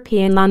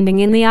European landing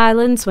in the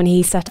islands when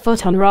he set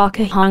foot on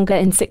Rakahanga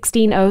in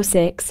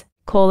 1606,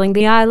 calling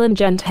the island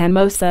Gente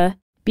Hermosa,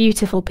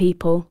 beautiful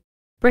people.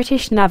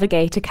 British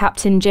navigator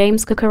Captain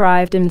James Cook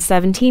arrived in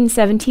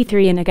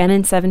 1773 and again in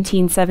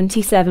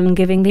 1777,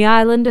 giving the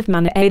island of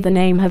Manay the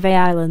name Hervey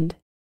Island.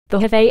 The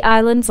Hervey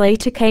Islands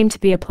later came to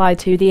be applied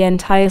to the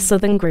entire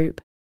southern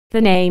group.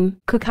 The name,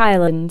 Cook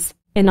Islands,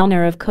 in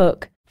honor of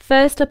Cook,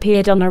 first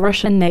appeared on a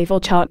Russian naval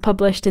chart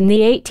published in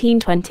the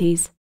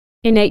 1820s.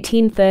 In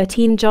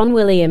 1813, John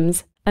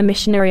Williams, a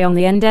missionary on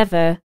the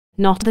Endeavour,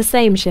 not the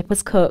same ship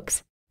as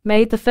Cook's,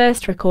 made the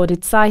first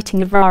recorded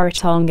sighting of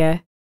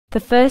Rarotonga. The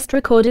first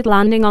recorded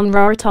landing on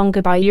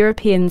Rarotonga by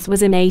Europeans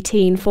was in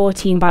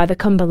 1814 by the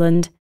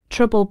Cumberland.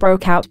 Trouble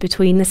broke out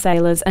between the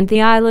sailors and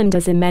the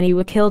islanders and many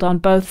were killed on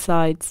both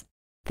sides.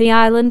 The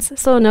islands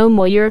saw no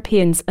more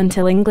Europeans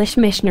until English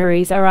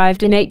missionaries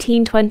arrived in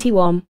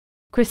 1821.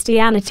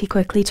 Christianity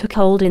quickly took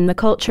hold in the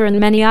culture and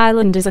many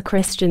islanders are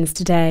Christians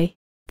today.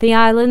 The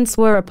islands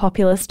were a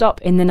popular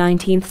stop in the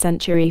 19th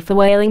century for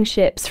whaling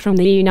ships from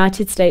the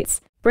United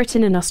States,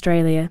 Britain and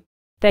Australia.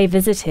 They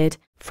visited,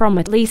 from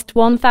at least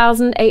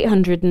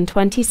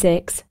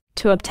 1826,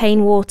 to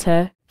obtain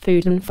water,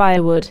 food and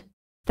firewood.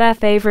 Their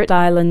favourite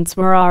islands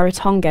were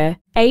Rarotonga,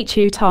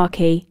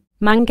 Aitutaki,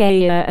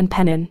 Mangaia and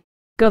Penang.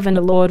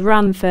 Governor Lord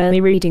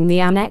Ranfurly reading the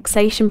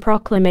annexation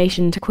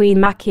proclamation to Queen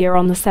Makia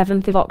on the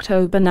 7th of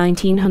October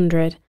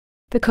 1900.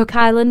 The Cook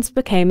Islands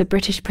became a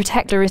British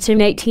protectorate in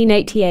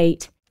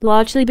 1888,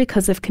 largely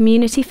because of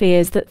community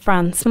fears that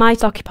France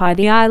might occupy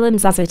the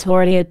islands as it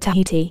already had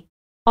Tahiti.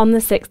 On the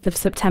 6th of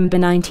September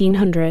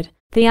 1900,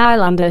 the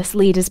islanders'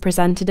 leaders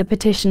presented a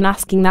petition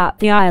asking that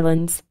the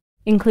islands,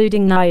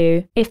 including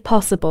Niue, if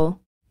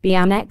possible, be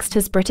annexed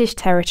as British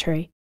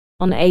territory.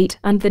 On 8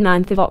 and the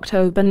 9th of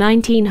October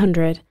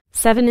 1900,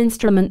 7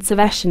 instruments of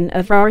cession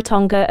of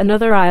Rarotonga and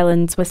other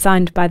islands were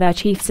signed by their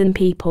chiefs and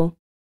people.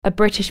 A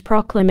British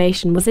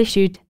proclamation was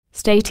issued,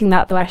 stating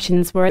that the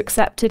cessions were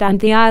accepted and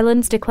the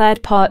islands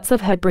declared parts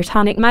of Her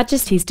Britannic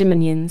Majesty's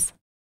dominions.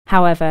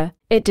 However,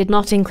 it did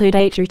not include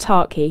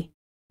Aitutaki.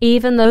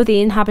 Even though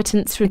the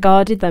inhabitants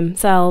regarded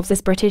themselves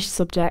as British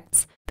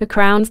subjects, the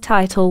Crown's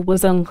title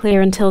was unclear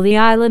until the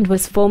island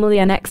was formally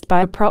annexed by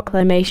a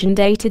proclamation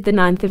dated the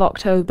 9th of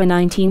October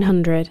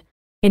 1900.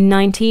 In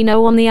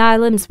 1901 the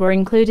islands were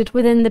included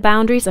within the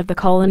boundaries of the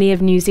colony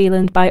of New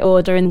Zealand by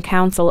Order in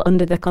Council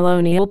under the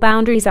Colonial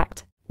Boundaries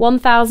Act,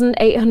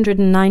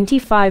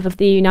 1895 of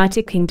the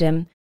United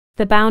Kingdom.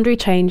 The boundary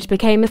change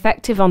became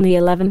effective on the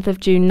 11th of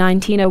June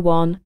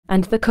 1901,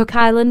 and the Cook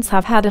Islands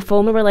have had a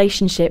formal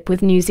relationship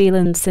with New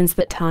Zealand since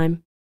that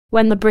time.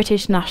 When the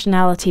British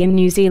Nationality and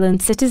New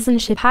Zealand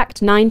Citizenship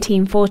Act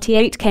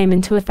 1948 came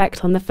into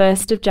effect on the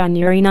 1st of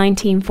January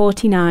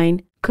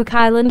 1949, Cook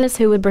Islanders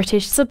who were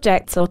British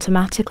subjects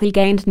automatically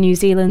gained New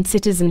Zealand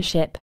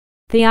citizenship.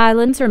 The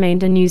islands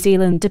remained a New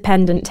Zealand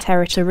dependent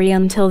territory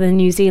until the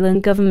New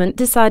Zealand government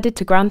decided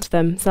to grant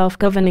them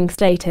self-governing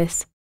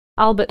status.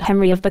 Albert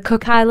Henry of the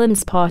Cook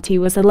Islands Party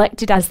was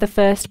elected as the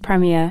first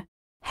premier.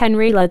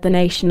 Henry led the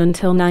nation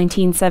until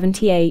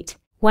 1978,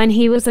 when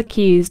he was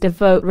accused of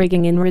vote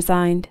rigging and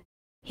resigned.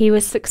 He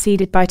was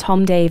succeeded by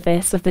Tom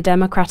Davis of the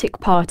Democratic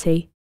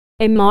Party.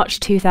 In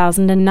March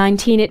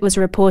 2019 it was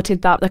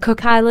reported that the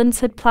Cook Islands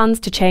had plans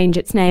to change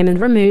its name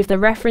and remove the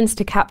reference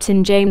to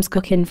Captain James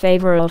Cook in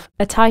favour of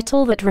a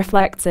title that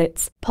reflects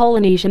its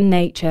Polynesian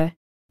nature.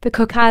 The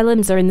Cook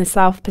Islands are in the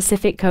South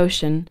Pacific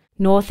Ocean,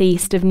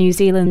 northeast of New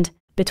Zealand,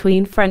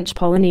 between French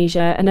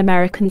Polynesia and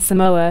American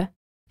Samoa.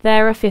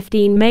 There are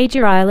 15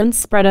 major islands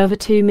spread over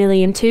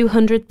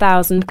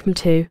 2,200,000 km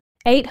to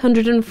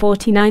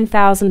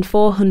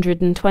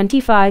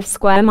 849,425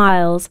 square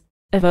miles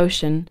of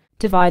ocean,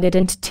 divided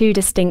into 2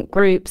 distinct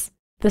groups,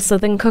 the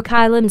Southern Cook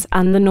Islands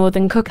and the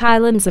Northern Cook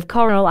Islands of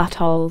coral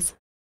atolls.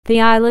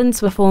 The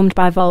islands were formed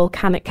by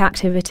volcanic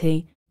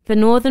activity. The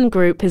northern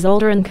group is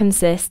older and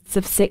consists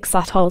of 6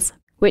 atolls,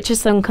 which are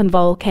sunken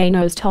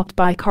volcanoes topped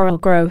by coral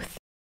growth.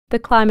 The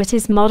climate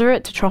is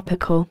moderate to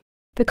tropical.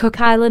 The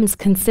Cook Islands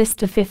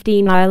consist of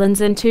 15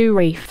 islands and 2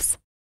 reefs.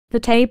 The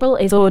table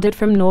is ordered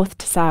from north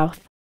to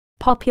south.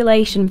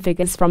 Population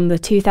figures from the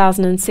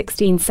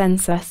 2016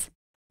 census.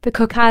 The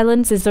Cook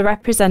Islands is a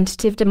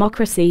representative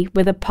democracy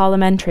with a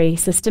parliamentary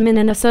system in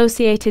an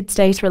associated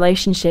state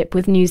relationship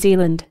with New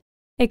Zealand.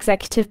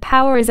 Executive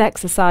power is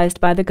exercised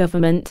by the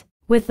government,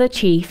 with the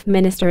Chief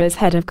Minister as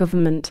head of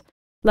government.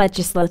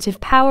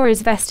 Legislative power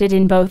is vested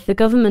in both the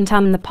government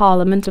and the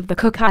Parliament of the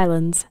Cook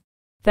Islands.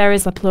 There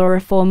is a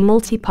pluriform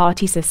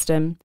multi-party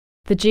system.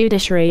 The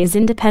judiciary is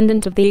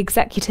independent of the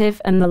executive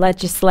and the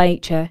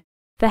legislature.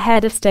 The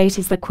head of state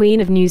is the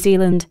Queen of New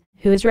Zealand,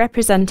 who is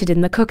represented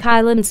in the Cook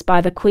Islands by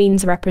the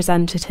Queen's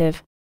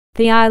representative.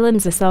 The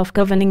islands are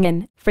self-governing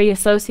in free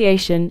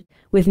association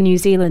with New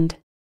Zealand.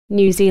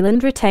 New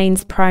Zealand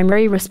retains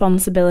primary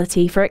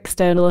responsibility for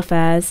external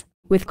affairs,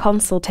 with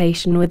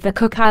consultation with the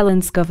Cook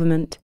Islands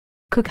government.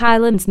 Cook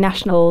Islands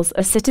nationals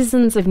are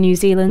citizens of New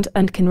Zealand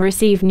and can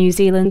receive New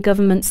Zealand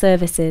government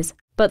services,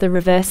 but the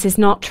reverse is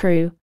not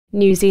true.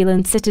 New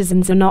Zealand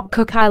citizens are not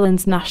Cook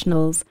Islands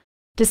nationals.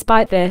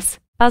 Despite this,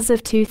 as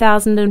of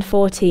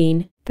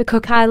 2014, the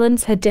Cook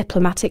Islands had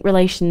diplomatic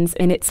relations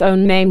in its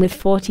own name with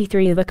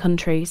 43 other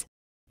countries.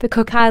 The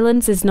Cook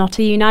Islands is not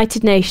a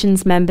United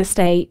Nations member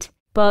state,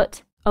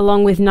 but,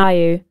 along with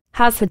Niue,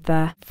 has had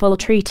their full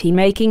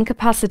treaty-making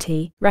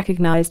capacity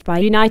recognized by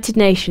United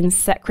Nations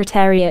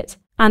Secretariat,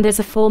 and is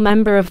a full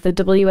member of the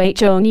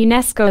WHO and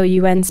UNESCO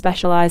UN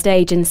specialized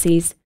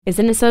agencies, is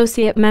an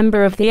associate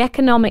member of the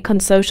Economic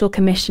and Social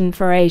Commission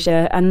for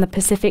Asia and the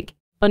Pacific,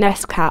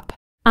 UNESCAP,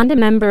 and a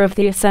member of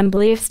the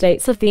Assembly of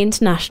States of the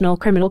International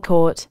Criminal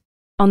Court.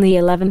 On the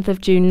 11th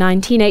of June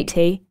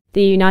 1980,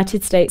 the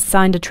United States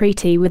signed a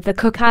treaty with the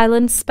Cook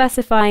Islands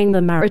specifying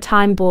the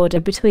maritime border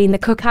between the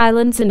Cook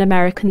Islands and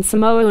American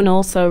Samoa and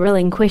also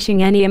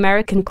relinquishing any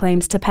American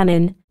claims to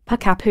Penin,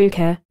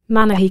 Pukapuka,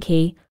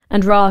 Manahiki,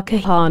 and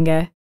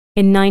Rakahanga.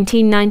 In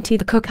 1990,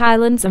 the Cook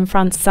Islands and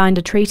France signed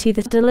a treaty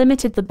that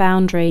delimited the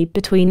boundary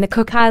between the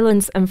Cook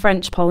Islands and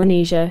French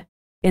Polynesia.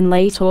 In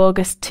late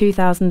August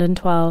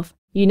 2012,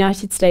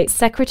 United States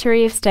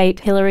Secretary of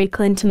State Hillary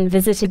Clinton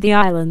visited the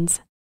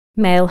islands.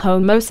 Male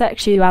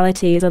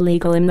homosexuality is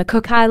illegal in the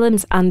Cook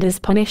Islands and is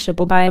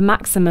punishable by a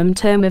maximum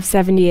term of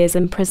 7 years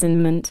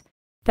imprisonment.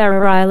 There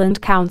are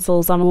island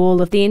councils on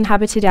all of the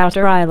inhabited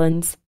outer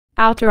islands.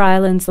 Outer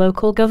Islands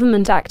Local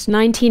Government Act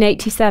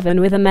 1987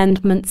 with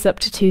amendments up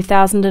to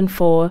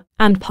 2004,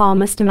 and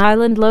Palmerston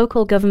Island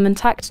Local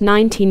Government Act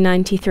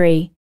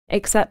 1993,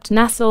 except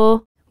Nassau,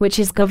 which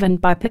is governed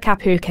by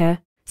Pukapuka,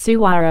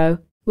 Suwarrow,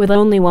 with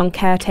only one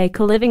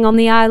caretaker living on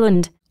the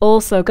island,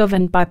 also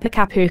governed by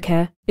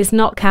Pukapuka, is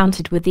not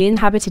counted with the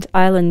inhabited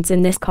islands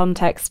in this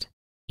context.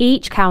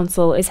 Each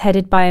council is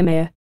headed by a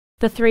mayor.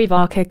 The three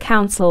Vaka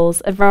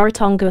councils of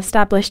Rarotonga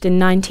established in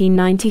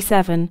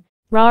 1997,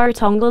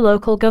 Rarotonga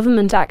Local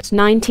Government Act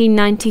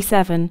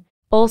 1997,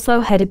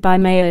 also headed by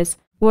mayors,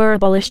 were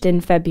abolished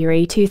in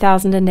February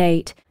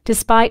 2008,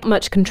 despite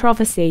much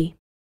controversy.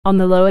 On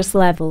the lowest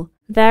level,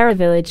 there are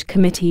village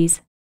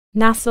committees.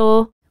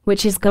 Nassau,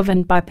 which is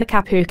governed by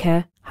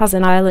Pukapuka, has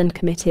an island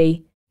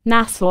committee,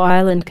 Nassau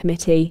Island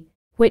Committee,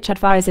 which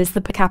advises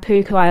the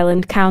Pukapuka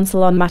Island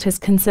Council on matters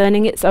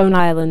concerning its own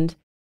island.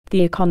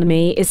 The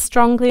economy is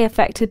strongly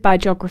affected by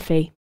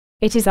geography.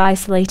 It is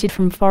isolated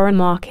from foreign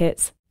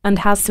markets, and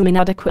has some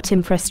inadequate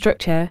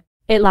infrastructure.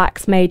 It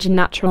lacks major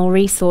natural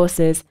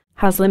resources,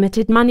 has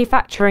limited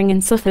manufacturing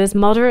and suffers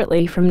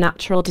moderately from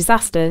natural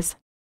disasters.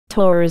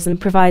 Tourism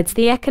provides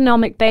the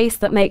economic base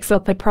that makes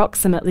up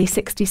approximately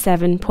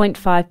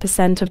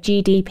 67.5% of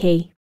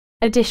GDP.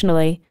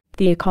 Additionally,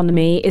 the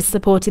economy is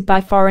supported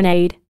by foreign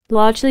aid,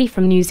 largely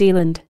from New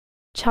Zealand.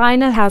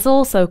 China has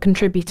also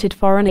contributed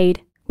foreign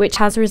aid, which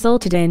has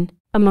resulted in,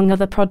 among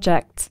other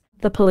projects,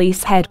 the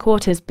police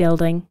headquarters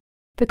building.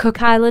 The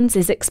Cook Islands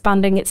is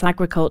expanding its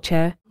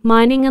agriculture,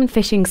 mining and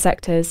fishing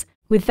sectors,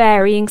 with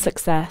varying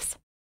success.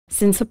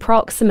 Since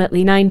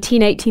approximately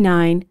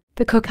 1989,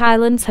 the Cook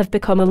Islands have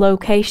become a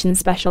location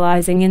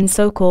specializing in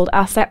so-called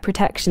asset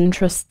protection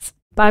trusts,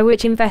 by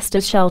which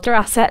investors shelter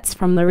assets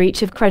from the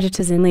reach of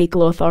creditors and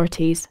legal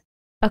authorities.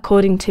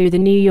 According to the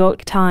New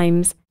York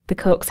Times, the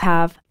Cooks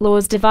have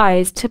laws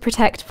devised to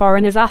protect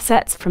foreigners'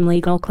 assets from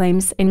legal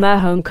claims in their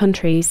home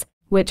countries,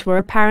 which were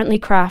apparently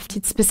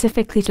crafted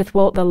specifically to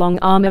thwart the long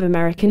arm of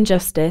American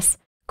justice.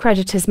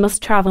 Creditors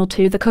must travel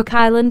to the Cook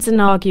Islands and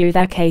argue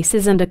their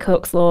cases under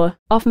Cook's law,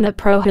 often at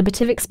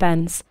prohibitive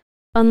expense.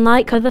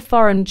 Unlike other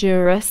foreign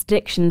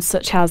jurisdictions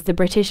such as the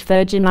British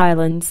Virgin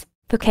Islands,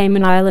 the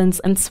Cayman Islands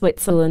and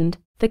Switzerland,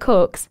 the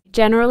Cooks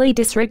generally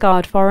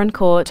disregard foreign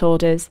court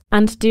orders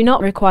and do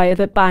not require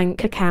that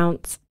bank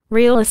accounts,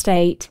 real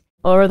estate,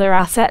 or other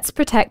assets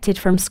protected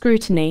from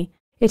scrutiny.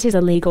 It is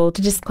illegal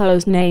to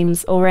disclose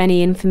names or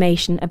any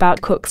information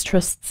about Cook's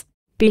trusts,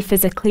 be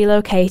physically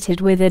located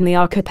within the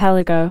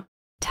archipelago.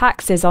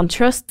 Taxes on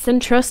trusts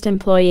and trust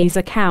employees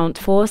account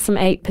for some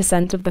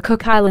 8% of the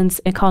Cook Islands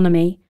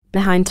economy,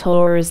 behind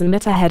tourism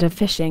at ahead of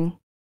fishing.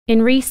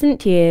 In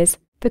recent years,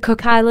 the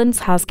Cook Islands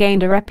has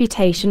gained a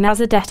reputation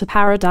as a debtor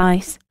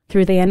paradise,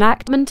 through the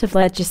enactment of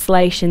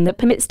legislation that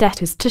permits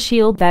debtors to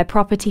shield their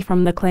property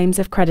from the claims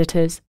of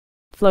creditors.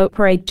 Float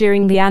parade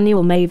during the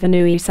annual Mai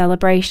Vanui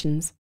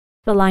celebrations.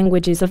 The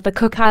languages of the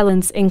Cook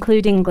Islands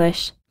include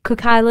English,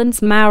 Cook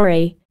Islands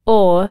Maori,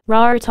 or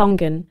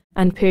Rarotongan,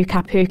 and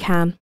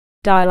Pukapukan.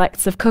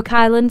 Dialects of Cook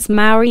Islands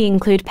Maori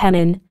include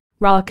Penin,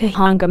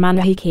 Rakahanga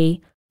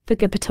Manahiki, the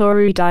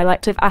Gapatoru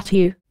dialect of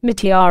Atu,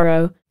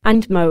 Mitiaro,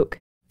 and Moke,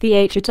 the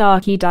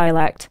Aitutaki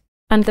dialect,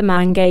 and the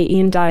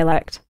Mangaian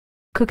dialect.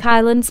 Cook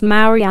Islands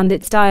Maori and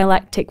its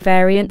dialectic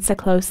variants are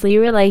closely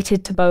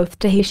related to both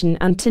Tahitian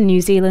and to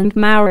New Zealand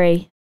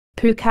Maori.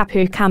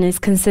 Pukapukan is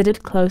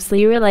considered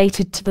closely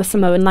related to the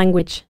Samoan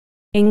language.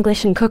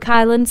 English and Cook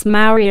Islands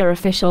Maori are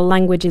official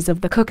languages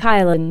of the Cook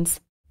Islands,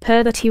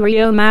 per the Te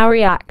Reo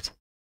Maori Act.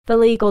 The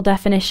legal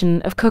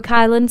definition of Cook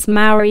Islands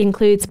Maori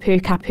includes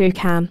puka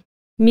pukan.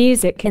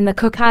 Music in the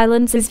Cook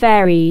Islands is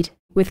varied,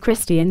 with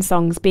Christian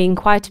songs being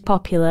quite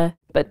popular,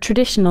 but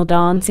traditional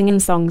dancing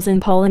and songs in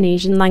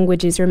Polynesian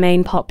languages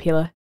remain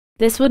popular.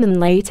 This would in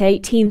late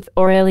 18th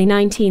or early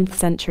 19th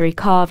century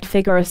carved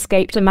figure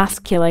escaped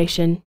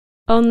emasculation.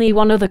 Only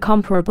one other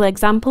comparable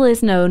example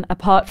is known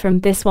apart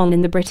from this one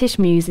in the British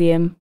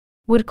Museum.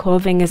 Wood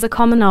carving is a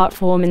common art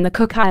form in the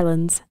Cook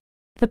Islands.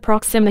 The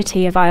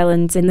proximity of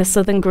islands in the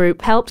southern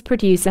group helped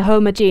produce a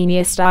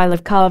homogeneous style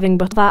of carving,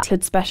 but that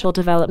had special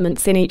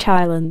developments in each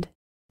island.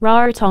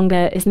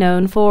 Rarotonga is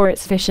known for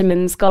its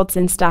fishermen's gods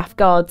and staff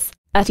gods,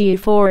 Atiu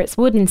for its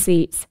wooden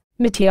seats,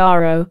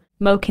 Mitiaro,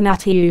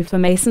 Mokinatiu for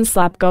mason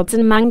slab gods,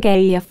 and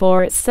Mangaia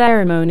for its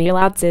ceremonial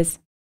adzes.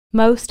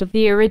 Most of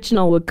the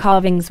original wood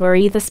carvings were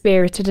either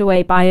spirited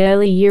away by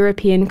early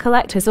European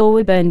collectors or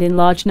were burned in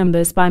large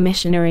numbers by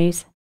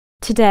missionaries.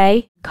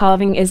 Today,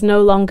 carving is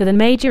no longer the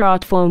major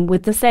art form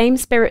with the same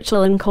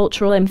spiritual and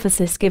cultural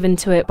emphasis given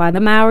to it by the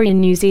Maori in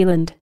New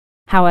Zealand.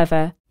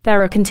 However,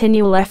 there are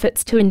continual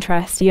efforts to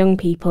interest young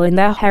people in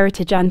their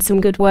heritage, and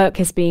some good work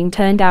is being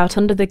turned out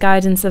under the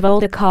guidance of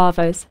older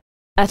carvers.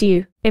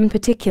 Atiu, in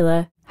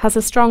particular, has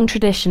a strong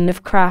tradition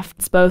of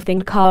crafts both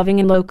in carving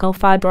and local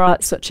fibre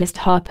arts such as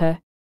harper.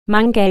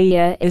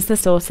 Mangaia is the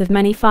source of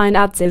many fine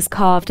adzes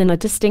carved in a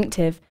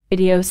distinctive,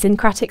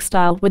 idiosyncratic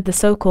style with the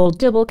so-called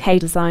double K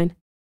design.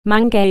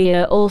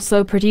 Mangaia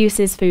also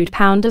produces food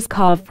pounders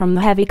carved from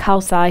the heavy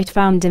calcite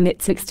found in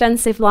its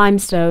extensive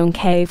limestone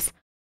caves.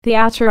 The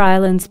outer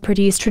islands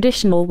produce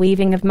traditional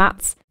weaving of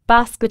mats,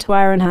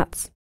 basketware and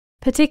hats.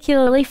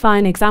 Particularly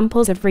fine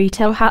examples of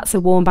rito hats are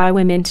worn by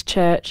women to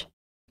church.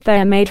 They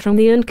are made from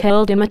the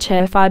uncurled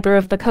immature fibre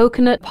of the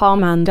coconut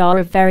palm and are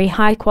of very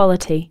high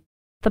quality.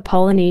 The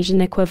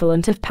Polynesian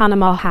equivalent of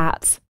Panama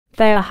hats,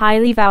 they are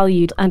highly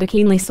valued and are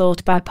keenly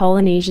sought by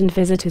Polynesian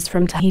visitors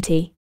from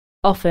Tahiti.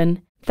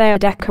 Often, they are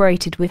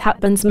decorated with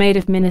hatbands made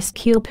of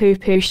minuscule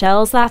pupu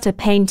shells that are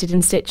painted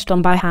and stitched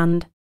on by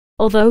hand.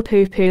 Although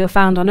pupu are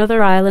found on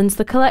other islands,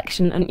 the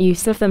collection and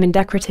use of them in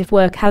decorative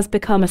work has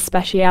become a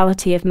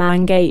speciality of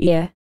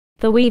Mangaia.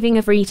 The weaving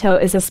of rito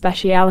is a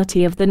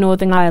speciality of the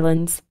Northern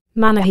Islands,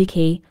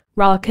 Manahiki,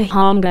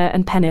 Rakahanga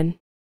and Penin.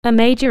 A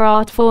major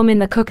art form in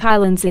the Cook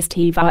Islands is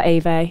tiva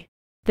ave.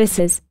 This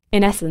is,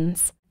 in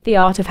essence, the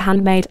art of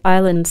handmade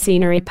island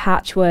scenery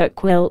patchwork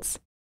quilts.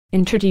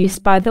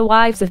 Introduced by the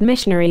wives of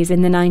missionaries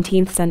in the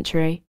 19th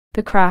century,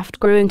 the craft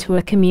grew into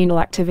a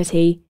communal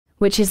activity,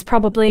 which is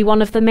probably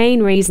one of the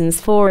main reasons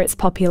for its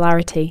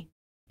popularity.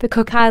 The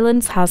Cook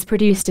Islands has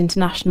produced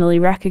internationally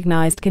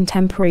recognized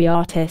contemporary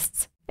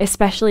artists,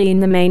 especially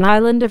in the main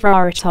island of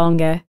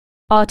Rarotonga.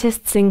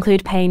 Artists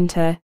include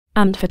painter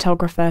and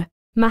photographer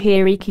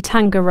Mahiriki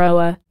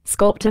Tangaroa,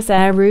 sculptor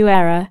Seru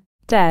Era,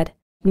 dead,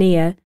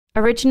 Nia,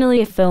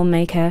 originally a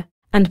filmmaker,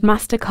 and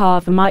master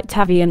carver Mike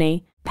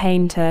Taviani,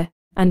 painter,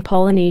 and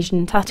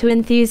Polynesian tattoo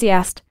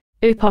enthusiast,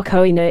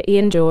 Upokoina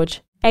Ian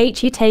George,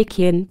 H.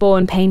 Utakian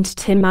born painter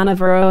Tim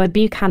Manavaroa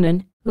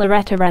Buchanan,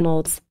 Loretta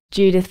Reynolds,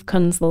 Judith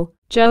Kunzel,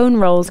 Joan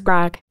Rolls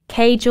Gragg,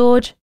 Kay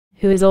George,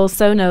 who is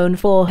also known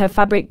for her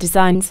fabric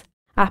designs,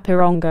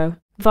 Apirongo,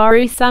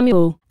 Varu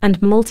Samuel, and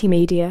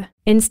multimedia,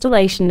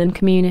 installation and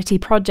community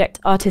project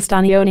artist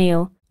Annie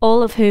O'Neill,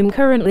 all of whom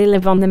currently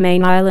live on the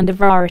main island of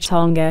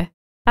Rarotonga.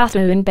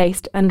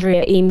 Atuan-based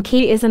Andrea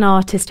Imke is an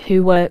artist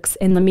who works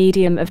in the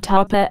medium of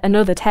tapa and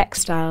other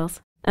textiles,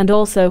 and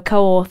also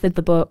co-authored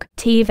the book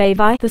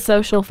Tivavai, The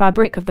Social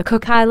Fabric of the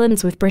Cook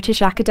Islands with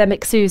British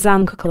academic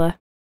Suzanne Kukula.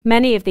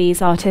 Many of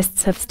these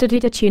artists have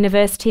studied at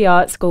university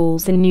art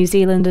schools in New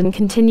Zealand and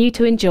continue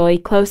to enjoy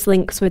close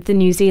links with the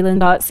New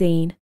Zealand art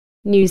scene.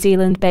 New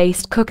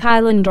Zealand-based Cook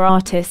Islander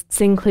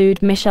artists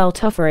include Michelle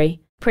Tuffery,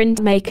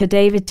 printmaker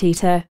David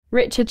Tita,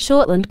 Richard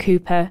Shortland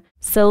Cooper,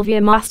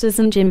 Sylvia Masters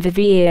and Jim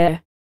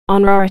Vivier.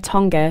 On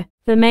Rarotonga,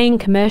 the main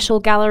commercial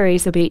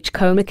galleries are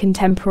Beachcomber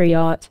Contemporary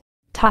Art,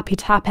 Tapi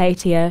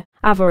Tapatia,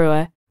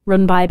 Avarua,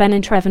 run by Ben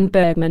and Trevin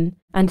Bergman,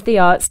 and the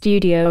Art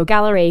Studio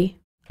Gallery,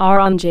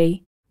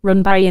 Arangi,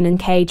 run by Ian and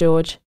Kay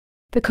George.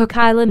 The Cook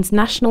Islands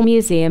National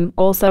Museum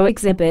also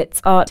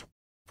exhibits art.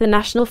 The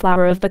national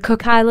flower of the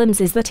Cook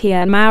Islands is the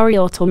Tia Maori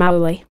or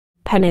Mauli,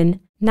 Penin,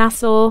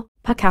 Nassau,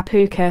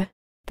 Pakapuka.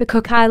 The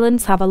Cook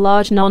Islands have a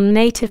large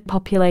non-native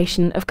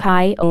population of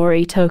Kai or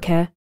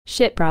Itoka,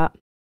 ship rat,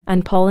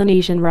 and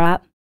Polynesian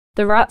rat.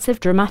 The rats have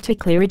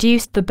dramatically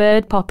reduced the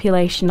bird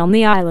population on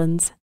the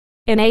islands.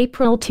 In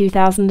April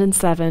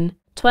 2007,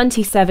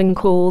 27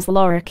 Cool's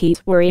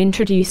lorikeets were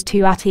introduced to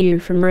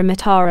Atiu from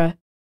Rimatara.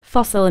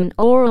 Fossil and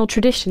oral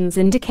traditions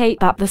indicate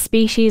that the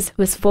species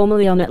was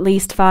formerly on at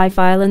least 5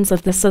 islands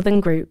of the southern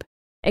group.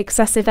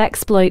 Excessive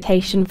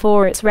exploitation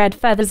for its red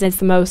feathers is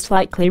the most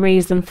likely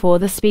reason for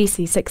the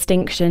species'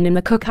 extinction in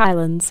the Cook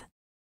Islands.